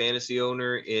Dalvin Cook fantasy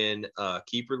owner in a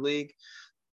keeper league,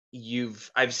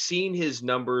 I've seen his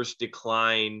numbers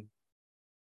decline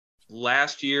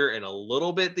last year and a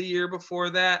little bit the year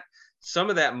before that.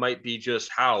 Some of that might be just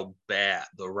how bad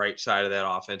the right side of that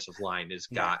offensive line has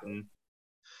gotten.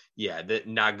 Yeah,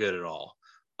 not good at all.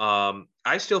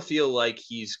 I still feel like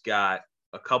he's got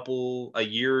a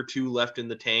year or two left in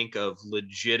the tank of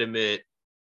legitimate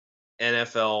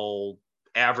NFL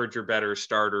average or better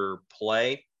starter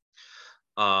play.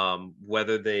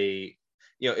 Whether they,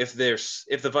 if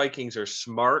the Vikings are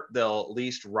smart, they'll at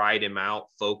least ride him out,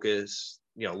 focus,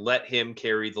 let him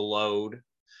carry the load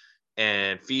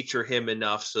and feature him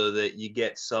enough so that you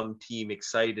get some team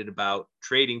excited about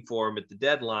trading for him at the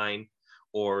deadline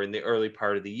or in the early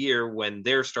part of the year when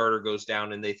their starter goes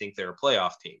down and they think they're a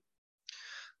playoff team.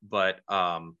 But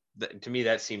to me,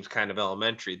 that seems kind of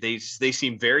elementary. They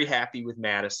seem very happy with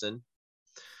Madison.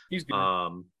 He's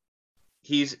good.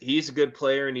 He's a good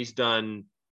player, and he's done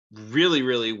really,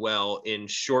 really well in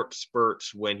short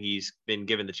spurts when he's been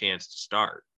given the chance to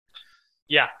start.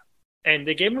 Yeah. And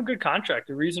they gave him a good contract,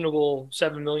 a reasonable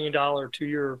 $7 million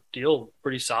 2-year deal,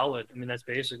 pretty solid. I mean, that's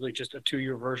basically just a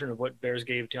 2-year version of what Bears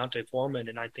gave D'Onta Foreman,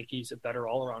 and I think he's a better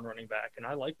all-around running back. And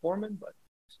I like Foreman, but,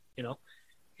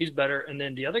 he's better. And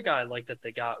then the other guy that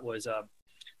they got was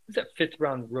that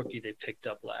 5th-round rookie they picked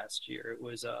up last year. It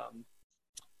was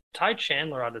Ty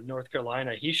Chandler out of North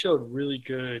Carolina. He showed really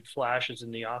good flashes in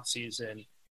the offseason,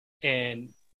 and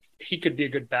he could be a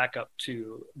good backup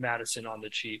to Madison on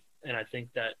the cheap. And I think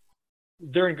that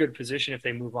they're in good position if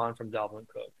they move on from Dalvin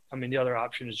Cook. I mean, the other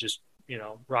option is just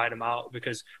ride him out,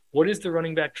 because what is the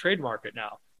running back trade market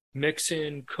now?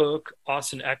 Mixon, Cook,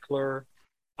 Austin Eckler,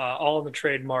 all in the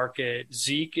trade market.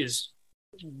 Zeke is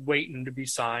waiting to be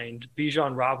signed.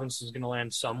 Bijan Robinson is going to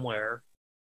land somewhere.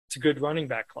 It's a good running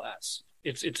back class.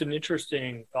 It's an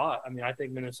interesting thought. I mean, I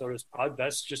think Minnesota's probably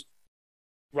best just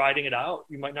riding it out.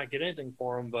 You might not get anything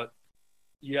for him, but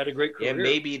you had a great career. Yeah,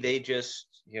 maybe they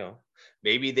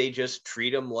just,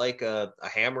 treat him like a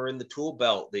hammer in the tool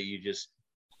belt that you just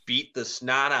beat the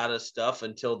snot out of stuff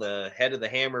until the head of the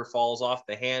hammer falls off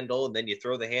the handle, and then you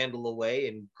throw the handle away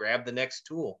and grab the next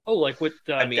tool. Oh, like what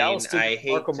Dallas did I with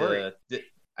Marco Murray.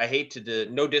 hate to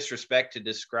no disrespect to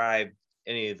describe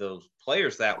any of those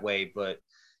players that way, but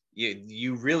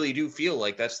you really do feel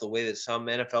like that's the way that some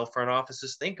NFL front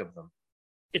offices think of them.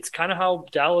 It's kind of how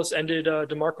Dallas ended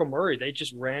DeMarco Murray. They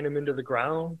just ran him into the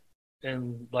ground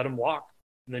and let him walk,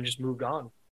 and then just moved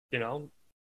on.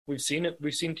 We've seen it.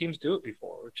 We've seen teams do it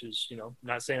before, which is,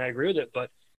 not saying I agree with it, but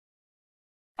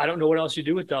I don't know what else you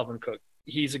do with Dalvin Cook.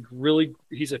 He's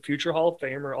a future Hall of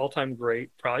Famer, all-time great,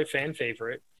 probably fan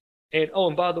favorite.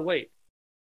 And by the way,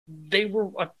 they were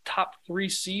a top 3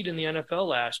 seed in the NFL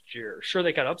last year. Sure,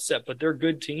 they got upset, but they're a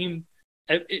good team.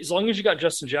 As long as you got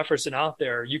Justin Jefferson out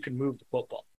there, you can move the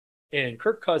football. And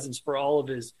Kirk Cousins, for all of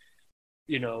his,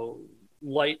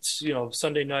 lights,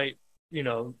 Sunday night,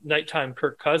 nighttime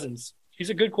Kirk Cousins, he's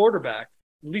a good quarterback,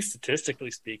 at least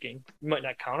statistically speaking. You might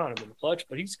not count on him in the clutch,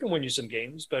 but he's going to win you some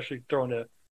games, especially throwing to,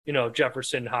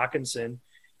 Jefferson, Hawkinson.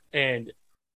 And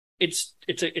it's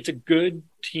a good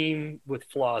team with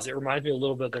flaws. It reminds me a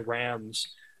little bit of the Rams.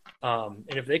 And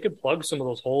if they could plug some of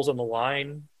those holes on the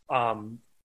line,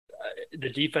 the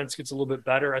defense gets a little bit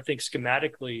better. I think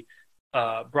schematically,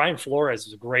 Brian Flores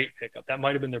is a great pickup. That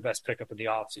might have been their best pickup in the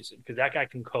offseason, because that guy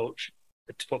can coach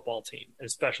a football team,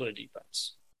 especially a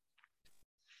defense.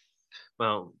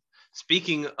 Well,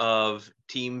 speaking of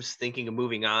teams thinking of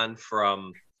moving on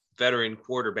from veteran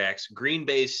quarterbacks, Green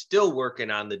Bay's still working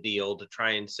on the deal to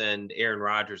try and send Aaron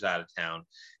Rodgers out of town.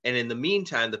 And in the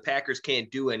meantime, the Packers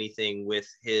can't do anything with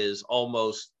his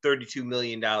almost $32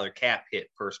 million cap hit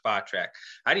per spot track.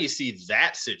 How do you see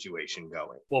that situation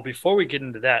going? Well, before we get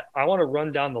into that, I want to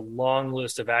run down the long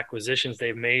list of acquisitions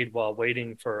they've made while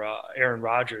waiting for Aaron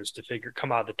Rodgers to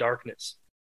come out of the darkness.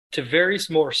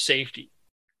 Tavares Moore, safety.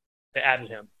 They added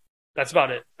him. That's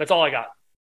about it. That's all I got.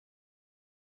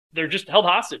 They're just held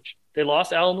hostage. They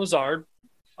lost Alan Lazard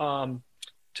to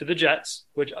the Jets,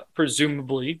 which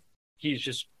presumably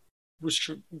was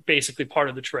basically part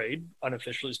of the trade,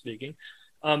 unofficially speaking.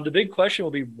 The big question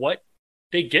will be what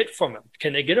they get from him.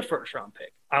 Can they get a first-round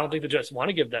pick? I don't think the Jets want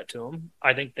to give that to him.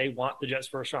 I think they want the Jets'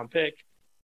 first-round pick.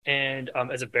 And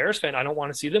as a Bears fan, I don't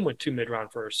want to see them with 2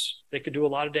 mid-round firsts. They could do a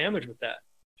lot of damage with that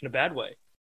in a bad way.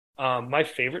 My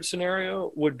favorite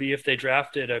scenario would be if they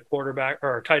drafted a quarterback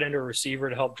or a tight end or receiver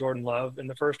to help Jordan Love in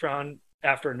the first round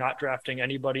after not drafting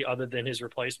anybody other than his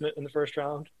replacement in the first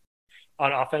round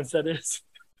on offense, that is.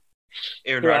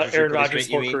 Aaron Rodgers'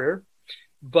 whole career.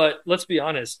 But let's be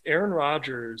honest, Aaron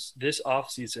Rodgers this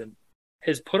offseason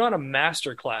has put on a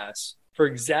masterclass for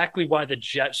exactly why the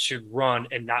Jets should run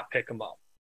and not pick him up.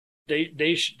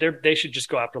 They should just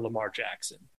go after Lamar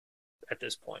Jackson at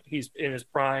this point. He's in his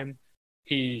prime.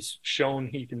 He's shown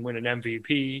he can win an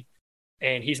MVP,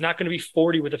 and he's not going to be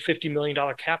 40 with a $50 million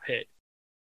cap hit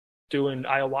doing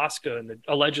ayahuasca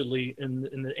allegedly in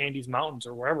the Andes Mountains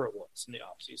or wherever it was in the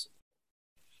offseason.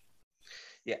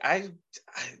 Yeah,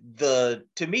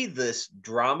 to me, this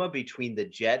drama between the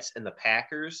Jets and the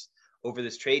Packers over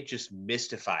this trade just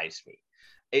mystifies me.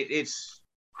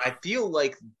 I feel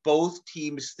like both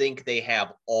teams think they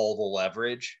have all the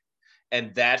leverage,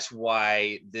 and that's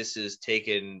why this is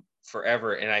taken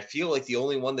forever. And I feel like the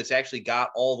only one that's actually got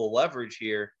all the leverage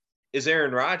here is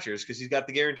Aaron Rodgers, because he's got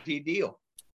the guaranteed deal.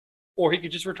 Or he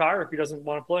could just retire if he doesn't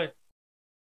want to play.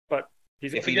 But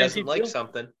if he doesn't like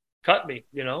something, cut me,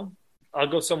 I'll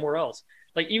go somewhere else.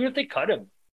 Like, even if they cut him,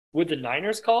 would the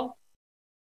Niners call?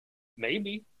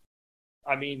 Maybe.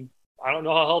 I mean, I don't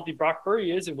know how healthy Brock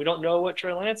Purdy is, and we don't know what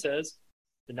Trey Lance is.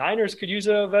 The Niners could use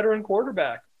a veteran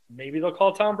quarterback. Maybe they'll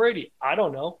call Tom Brady. I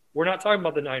don't know. We're not talking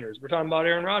about the Niners. We're talking about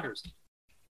Aaron Rodgers.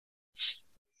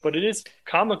 But it is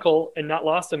comical and not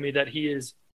lost on me that he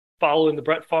is following the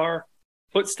Brett Favre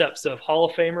footsteps of Hall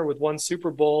of Famer with 1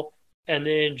 Super Bowl and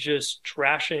then just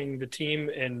trashing the team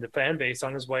and the fan base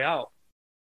on his way out.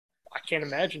 I can't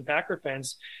imagine Packer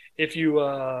fans. I'd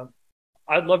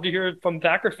love to hear from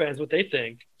Packer fans what they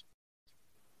think.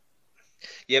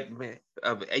 Yep.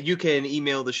 You can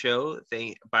email the show,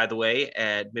 by the way,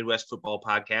 at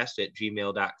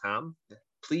midwestfootballpodcast@gmail.com.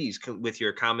 please come with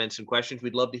your comments and questions.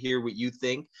 We'd love to hear what you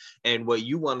think and what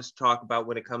you want us to talk about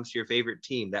when it comes to your favorite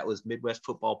team. That was Midwest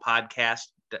Football Podcast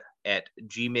at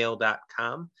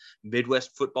gmail.com.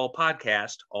 Midwest Football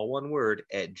Podcast, all one word,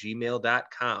 at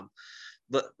gmail.com.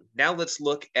 Now let's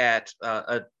look at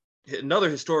another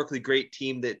historically great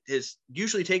team that has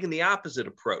usually taken the opposite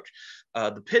approach.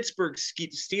 The Pittsburgh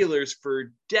Steelers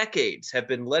for decades have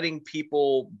been letting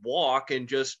people walk and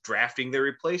just drafting their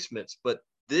replacements. But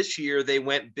this year they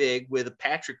went big with a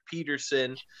Patrick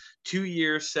Peterson, 2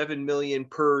 years, $7 million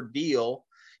per deal.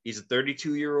 He's a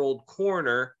 32-year-old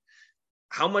corner.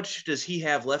 How much does he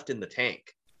have left in the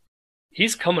tank?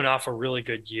 He's coming off a really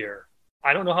good year.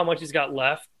 I don't know how much he's got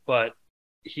left, but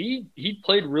he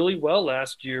played really well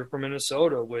last year for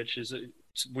Minnesota, which is a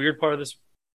weird part of this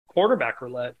quarterback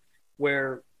roulette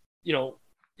where, you know,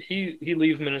 he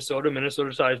leaves Minnesota.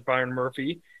 Minnesota signs Byron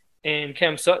Murphy, and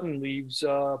Cam Sutton leaves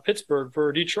Pittsburgh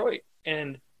for Detroit.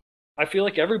 And I feel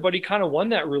like everybody kind of won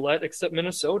that roulette except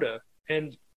Minnesota.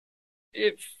 And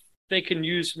if they can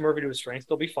use Murphy to his strengths,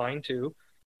 they'll be fine too.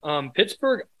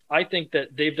 Pittsburgh, I think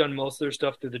that they've done most of their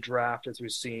stuff through the draft, as we've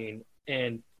seen,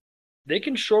 and they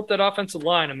can shore up that offensive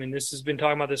line. I mean, this has been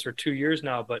talking about this for 2 years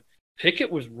now, but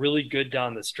Pickett was really good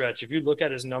down the stretch. If you look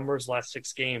at his numbers last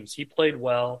 6 games, he played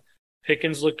well.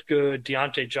 Pickens looked good.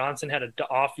 Deontay Johnson had an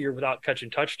off year without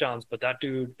catching touchdowns, but that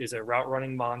dude is a route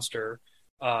running monster.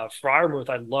 Freiermuth,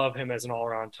 I love him as an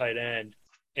all-around tight end.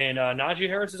 And Najee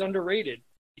Harris is underrated.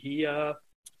 He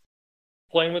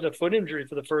playing with a foot injury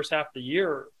for the first half of the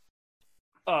year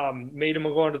made him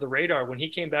go under the radar. When he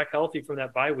came back healthy from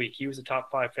that bye week, he was a top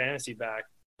 5 fantasy back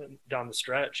down the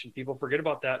stretch, and people forget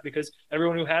about that because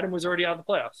everyone who had him was already out of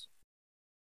the playoffs.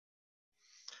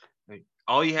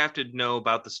 All you have to know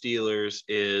about the Steelers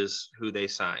is who they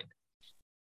signed.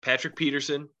 Patrick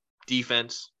Peterson,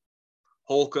 defense.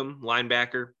 Holcomb,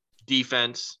 linebacker,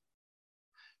 defense.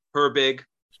 Herbig,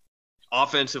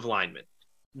 offensive lineman.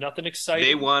 Nothing exciting.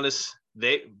 They want us,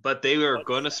 but they are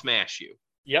going to smash you.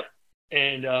 Yep.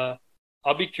 And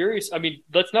I'll be curious. I mean,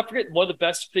 let's not forget one of the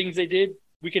best things they did.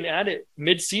 We can add it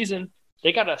mid-season.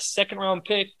 They got a second-round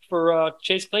pick for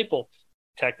Chase Claypool.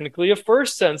 Technically a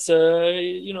first, since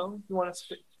you want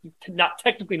to not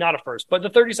technically not a first, but the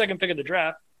 32nd pick of the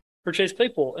draft for Chase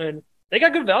Claypool, and they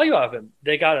got good value out of him.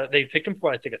 They picked him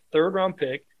for, I think, a 3rd-round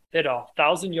pick. They had a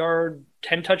 1,000-yard,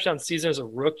 10-touchdown season as a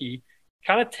rookie.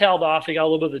 Kind of tailed off. He got a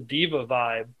little bit of the diva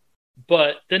vibe.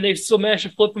 But then they still managed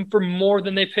to flip him for more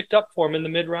than they picked up for him in the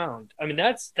mid-round. I mean,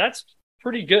 that's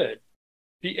pretty good.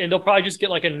 And they'll probably just get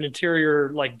like an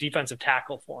interior like defensive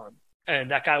tackle for him.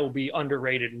 And that guy will be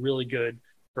underrated and really good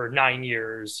for 9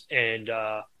 years. And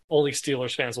only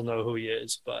Steelers fans will know who he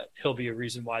is. But he'll be a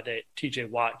reason why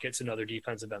TJ Watt gets another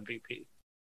defensive MVP.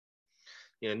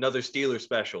 Yeah, another Steelers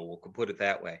special, we'll put it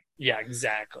that way. Yeah,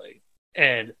 exactly.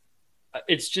 And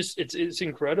it's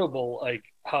incredible, like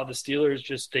how the Steelers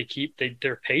just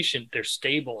they're patient, they're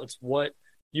stable. It's what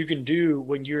you can do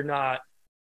when you're not,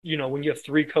 when you have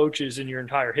 3 coaches in your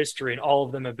entire history and all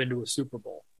of them have been to a Super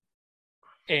Bowl.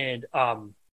 And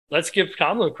let's give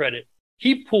Tomlin credit.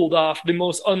 He pulled off the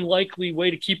most unlikely way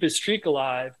to keep his streak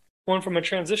alive, going from a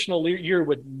transitional year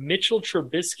with Mitchell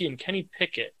Trubisky and Kenny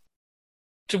Pickett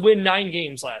to win 9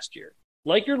 games last year.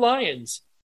 Like your Lions,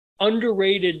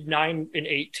 underrated 9 and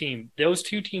 8 team. Those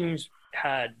 2 teams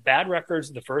had bad records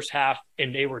in the first half,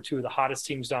 and they were 2 of the hottest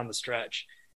teams down the stretch.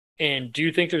 And do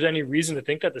you think there's any reason to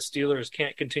think that the Steelers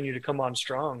can't continue to come on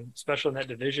strong, especially in that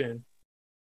division?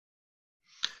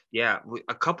 Yeah,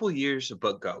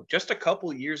 just a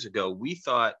couple years ago, we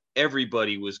thought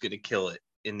everybody was going to kill it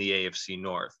in the AFC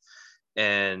North.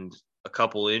 And a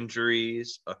couple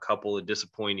injuries, a couple of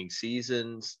disappointing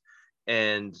seasons,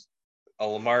 and a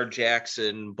Lamar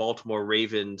Jackson, Baltimore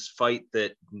Ravens fight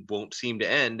that won't seem to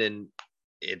end. And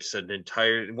it's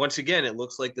once again, it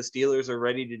looks like the Steelers are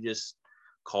ready to just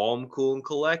calm, cool, and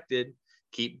collected,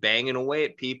 keep banging away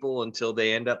at people until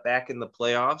they end up back in the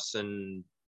playoffs and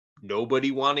nobody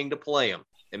wanting to play them.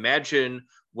 Imagine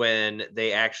when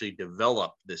they actually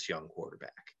develop this young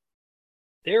quarterback.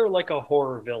 They're like a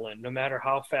horror villain. No matter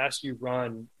how fast you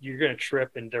run, you're going to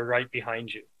trip and they're right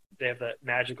behind you. They have that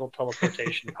magical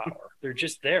teleportation power. They're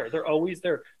just there. They're always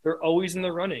there. They're always in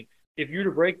the running. If you were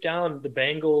to break down the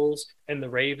Bengals and the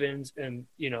Ravens and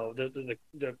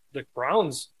the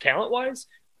Browns talent-wise,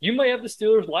 you might have the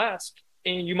Steelers last,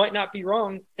 and you might not be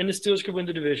wrong, and the Steelers could win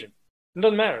the division. It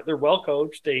doesn't matter. They're well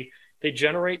coached. They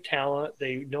generate talent.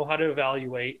 They know how to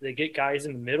evaluate. They get guys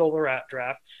in the middle of their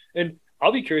draft. And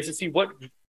I'll be curious to see what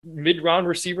mid-round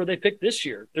receiver they pick this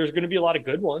year. There's going to be a lot of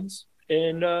good ones.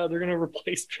 And they're going to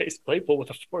replace Chase Claypool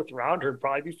with a 4th rounder and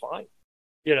probably be fine,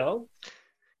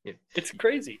 Yeah. It's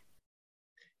crazy.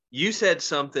 You said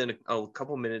something a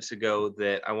couple minutes ago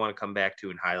that I want to come back to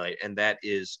and highlight, and that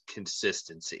is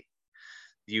consistency.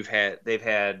 They've had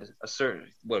a certain,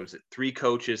 what was it, 3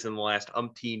 coaches in the last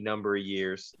umpteen number of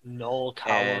years, Null,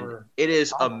 and Cowher, it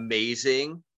is Connell.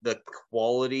 amazing the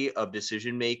quality of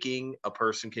decision making a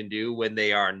person can do when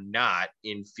they are not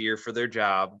in fear for their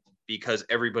job because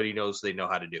everybody knows they know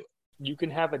how to do it. You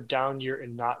can have a down year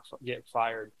and not get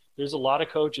fired. There's a lot of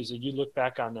coaches that you look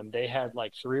back on them, they had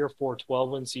like 3 or 4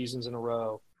 12-win seasons in a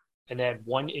row, and they had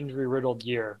one injury-riddled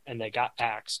year, and they got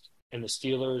axed. And the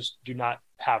Steelers do not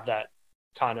have that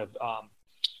kind of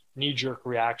knee-jerk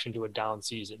reaction to a down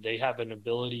season. They have an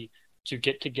ability to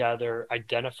get together,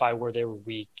 identify where they were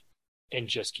weak, and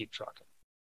just keep trucking.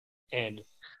 And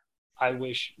I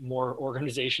wish more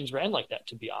organizations ran like that,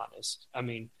 to be honest. I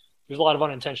mean, there's a lot of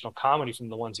unintentional comedy from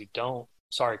the ones who don't.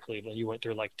 Sorry, Cleveland, you went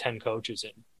through like 10 coaches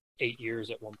in 8 years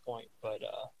at one point, but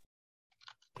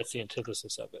that's the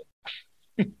antithesis of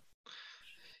it.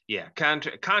 Yeah,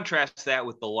 contrast that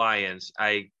with the Lions.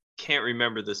 I can't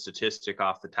remember the statistic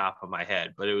off the top of my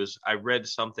head, but I read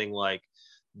something like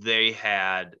they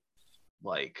had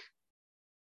like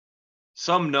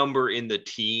some number in the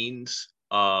teens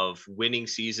of winning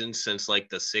seasons since like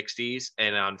the 60s,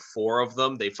 and on 4 of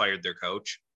them they fired their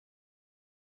coach.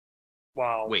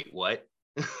 Wow. Wait, what?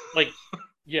 Like,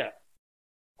 yeah.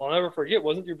 I'll never forget,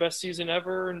 wasn't your best season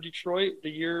ever in Detroit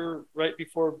the year right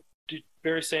before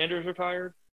Barry Sanders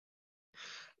retired?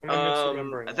 Am I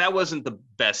misremembering that? That wasn't the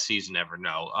best season ever,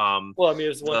 no. Well, I mean, it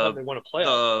was the one time they won a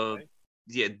playoff. Right?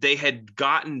 Yeah, they had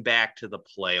gotten back to the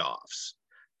playoffs.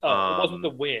 Oh, it wasn't the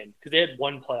win, because they had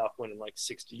one playoff win in like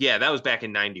 60. Yeah, that was back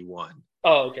in 91.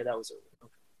 Oh, okay, that was it.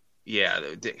 Okay. Yeah,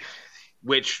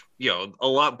 which, a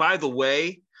lot, by the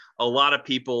way, a lot of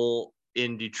people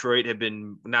in Detroit have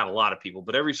been, not a lot of people,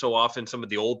 but every so often some of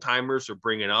the old timers are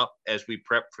bringing up as we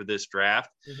prep for this draft,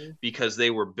 because they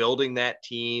were building that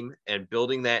team, and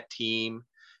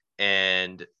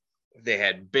they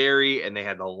had Barry, and they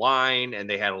had the line, and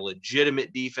they had a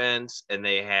legitimate defense, and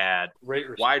they had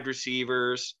wide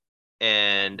receivers,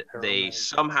 and they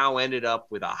somehow ended up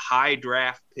with a high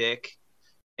draft pick,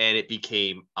 and it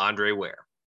became Andre Ware.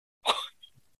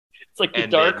 It's like the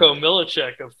Darko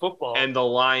Milicic of football. And the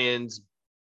Lions,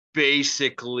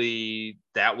 basically,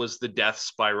 that was the death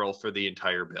spiral for the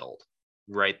entire build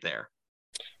right there.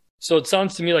 So it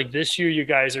sounds to me like this year you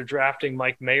guys are drafting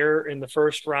Mike Mayer in the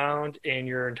first round, and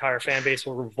your entire fan base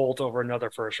will revolt over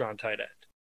another first-round tight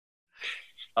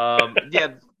end.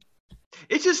 Yeah,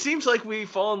 it just seems like we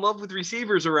fall in love with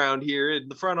receivers around here in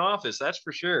the front office. That's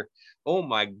for sure. Oh,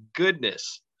 my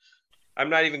goodness. I'm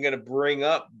not even going to bring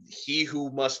up he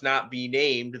who must not be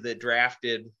named that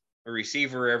drafted a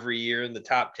receiver every year in the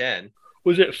top 10.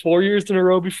 Was it 4 years in a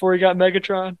row before he got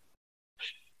Megatron?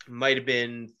 Might have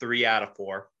been 3 out of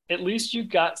 4. At least you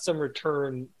got some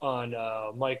return on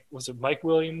Mike. Was it Mike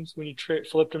Williams when you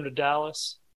flipped him to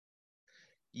Dallas?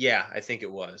 Yeah, I think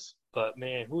it was. But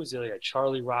man, who was the other guy?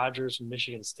 Charlie Rogers from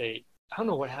Michigan State. I don't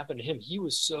know what happened to him. He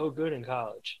was so good in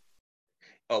college.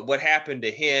 What happened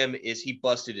to him is he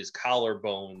busted his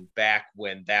collarbone back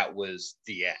when that was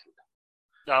the end.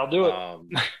 I'll do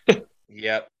it.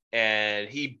 Yep. And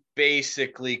he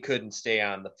basically couldn't stay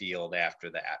on the field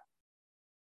after that.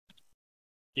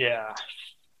 Yeah.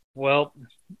 Well,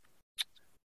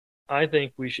 I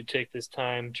think we should take this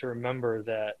time to remember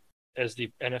that as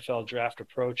the NFL draft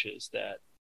approaches, that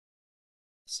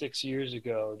 6 years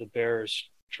ago, the Bears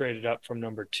traded up from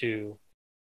number 2.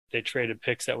 They traded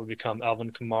picks that would become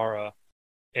Alvin Kamara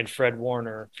and Fred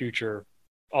Warner, future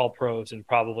All-Pros and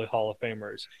probably Hall of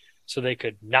Famers, so they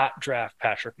could not draft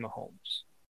Patrick Mahomes.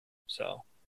 So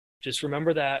just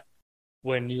remember that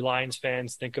when you Lions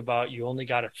fans think about you only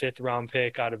got a 5th-round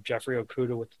pick out of Jeffrey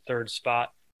Okudah with the 3rd spot.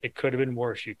 It could have been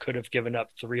worse. You could have given up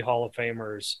 3 Hall of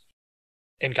Famers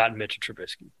and gotten Mitchell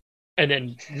Trubisky, and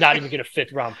then not even get a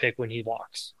 5th-round pick when he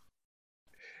walks.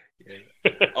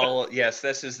 Yes,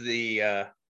 this is the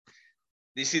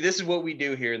you see, this is what we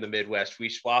do here in the Midwest. We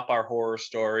swap our horror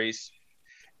stories,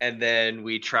 and then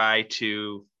we try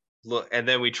to look, and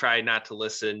then we try not to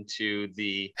listen to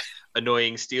the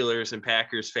annoying Steelers and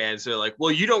Packers fans. They're like,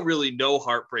 well, you don't really know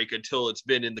heartbreak until it's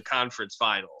been in the conference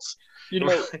finals.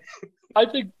 I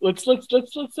think let's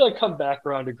come back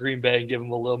around to Green Bay and give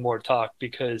them a little more talk,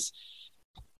 because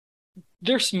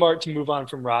they're smart to move on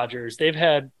from Rodgers. They've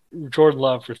had Jordan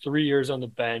Love for 3 years on the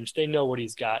bench. They know what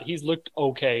he's got. He's looked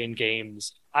okay in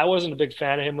games. I wasn't a big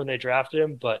fan of him when they drafted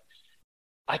him, but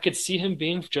I could see him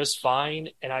being just fine.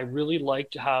 And I really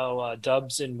liked how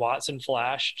Doubs and Watson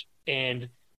flashed. And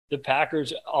the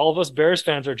Packers, all of us Bears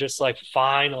fans are just like,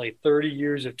 finally, 30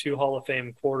 years of two Hall of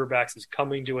Fame quarterbacks is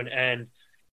coming to an end.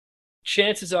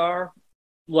 Chances are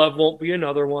Love won't be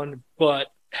another one, but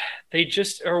they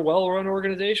just are a well-run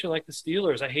organization like the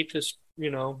Steelers. I hate to,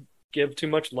 give too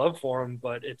much love for them,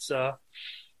 but it's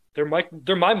they're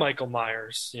my Michael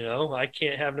Myers. I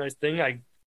can't have a nice thing. I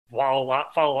follow a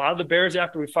lot of the Bears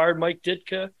after we fired Mike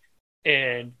Ditka,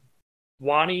 and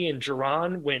Wani and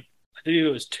Jerron went, I think it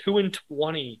was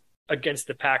 2-20 against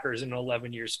the Packers in an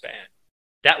 11-year span.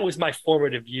 That was my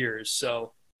formative years,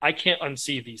 so I can't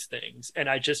unsee these things. And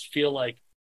I just feel like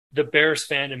the Bears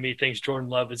fan in me thinks Jordan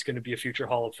Love is going to be a future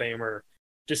Hall of Famer,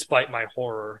 despite my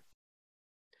horror,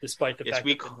 despite the fact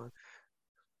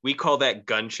we call that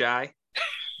gun shy.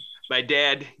 My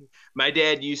dad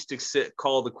used to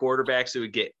call the quarterbacks that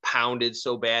would get pounded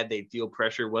so bad they'd feel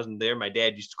pressure wasn't there. My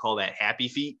dad used to call that happy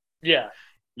feet. Yeah.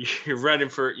 You're running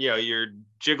for, you're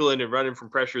jiggling and running from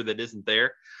pressure that isn't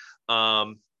there.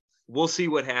 We'll see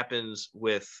what happens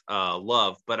with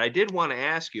Love, but I did want to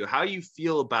ask you how you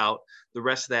feel about the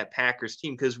rest of that Packers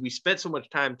team, because we spent so much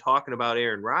time talking about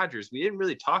Aaron Rodgers. We didn't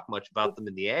really talk much about them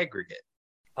in the aggregate.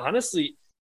 Honestly,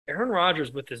 Aaron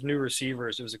Rodgers with his new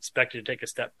receivers was expected to take a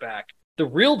step back. The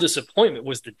real disappointment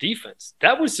was the defense.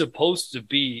 That was supposed to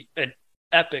be an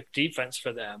epic defense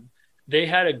for them. They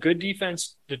had a good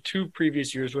defense the 2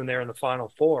 previous years when they were in the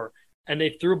Final Four, and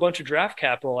they threw a bunch of draft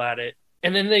capital at it,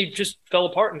 and then they just fell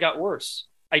apart and got worse.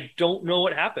 I don't know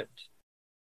what happened.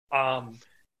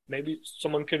 Maybe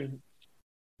someone can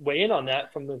weigh in on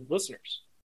that from the listeners.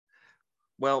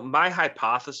 Well, my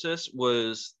hypothesis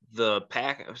was the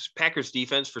Packers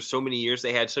defense for so many years,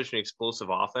 they had such an explosive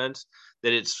offense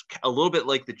that it's a little bit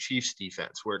like the Chiefs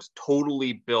defense, where it's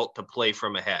totally built to play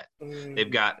from ahead.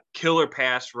 They've got killer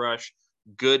pass rush,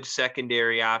 good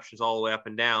secondary options all the way up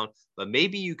and down, but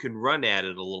maybe you can run at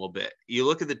it a little bit. You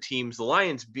look at the teams, the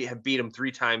Lions have beat them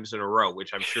 3 times in a row,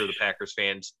 which I'm sure the Packers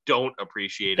fans don't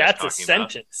appreciate. That's a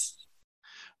sentence.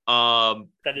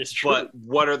 That is true. But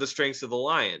what are the strengths of the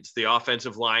Lions? The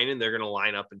offensive line, and they're going to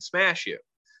line up and smash you,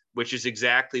 which is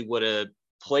exactly what a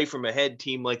play from ahead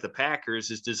team like the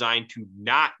Packers is designed to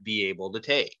not be able to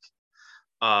take.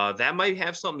 That might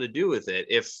have something to do with it.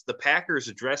 If the Packers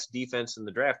address defense in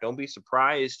the draft, don't be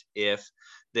surprised if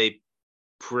they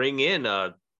bring in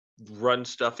a run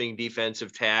stuffing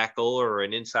defensive tackle or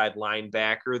an inside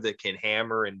linebacker that can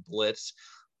hammer and blitz,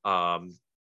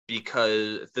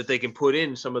 because that they can put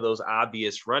in some of those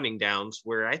obvious running downs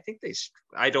where I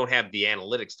don't have the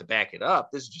analytics to back it up.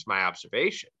 This is just my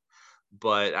observation,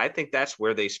 but I think that's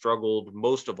where they struggled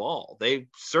most of all. They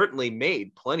certainly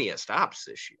made plenty of stops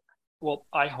this year. Well,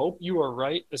 I hope you are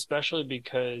right, especially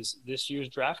because this year's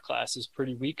draft class is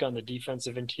pretty weak on the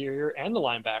defensive interior and the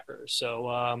linebackers.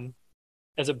 So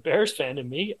as a Bears fan in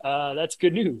me, that's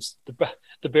good news.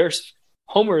 The Bears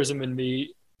homerism in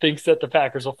me thinks that the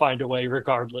Packers will find a way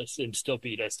regardless and still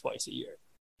beat us twice a year.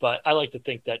 But I like to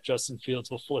think that Justin Fields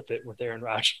will flip it with Aaron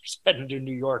Rodgers heading to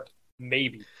New York.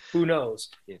 Maybe. Who knows?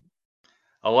 Yeah.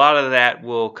 A lot of that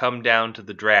will come down to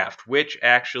the draft, which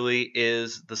actually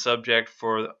is the subject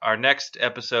for our next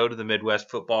episode of the Midwest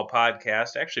Football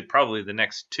Podcast. Actually, probably the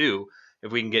next 2,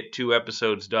 if we can get 2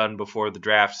 episodes done before the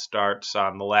draft starts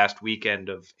on the last weekend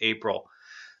of April.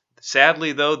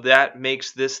 Sadly, though, that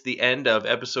makes this the end of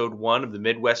episode 1 of the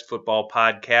Midwest Football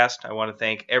Podcast. I want to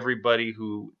thank everybody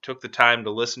who took the time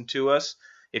to listen to us.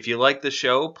 If you like the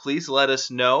show, please let us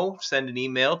know. Send an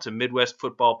email to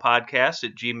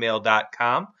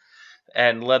midwestfootballpodcast@gmail.com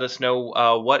and let us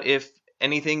know what, if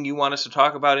anything, you want us to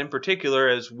talk about in particular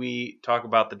as we talk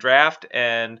about the draft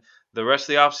and the rest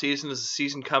of the offseason as the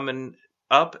season coming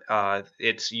up.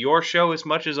 It's your show as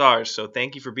much as ours, so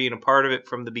thank you for being a part of it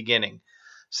from the beginning.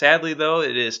 Sadly, though,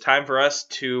 it is time for us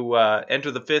to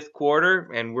enter the 5th quarter,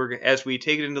 and as we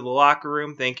take it into the locker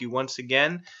room, thank you once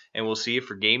again, and we'll see you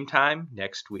for game time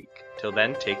next week. Till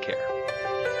then, take care.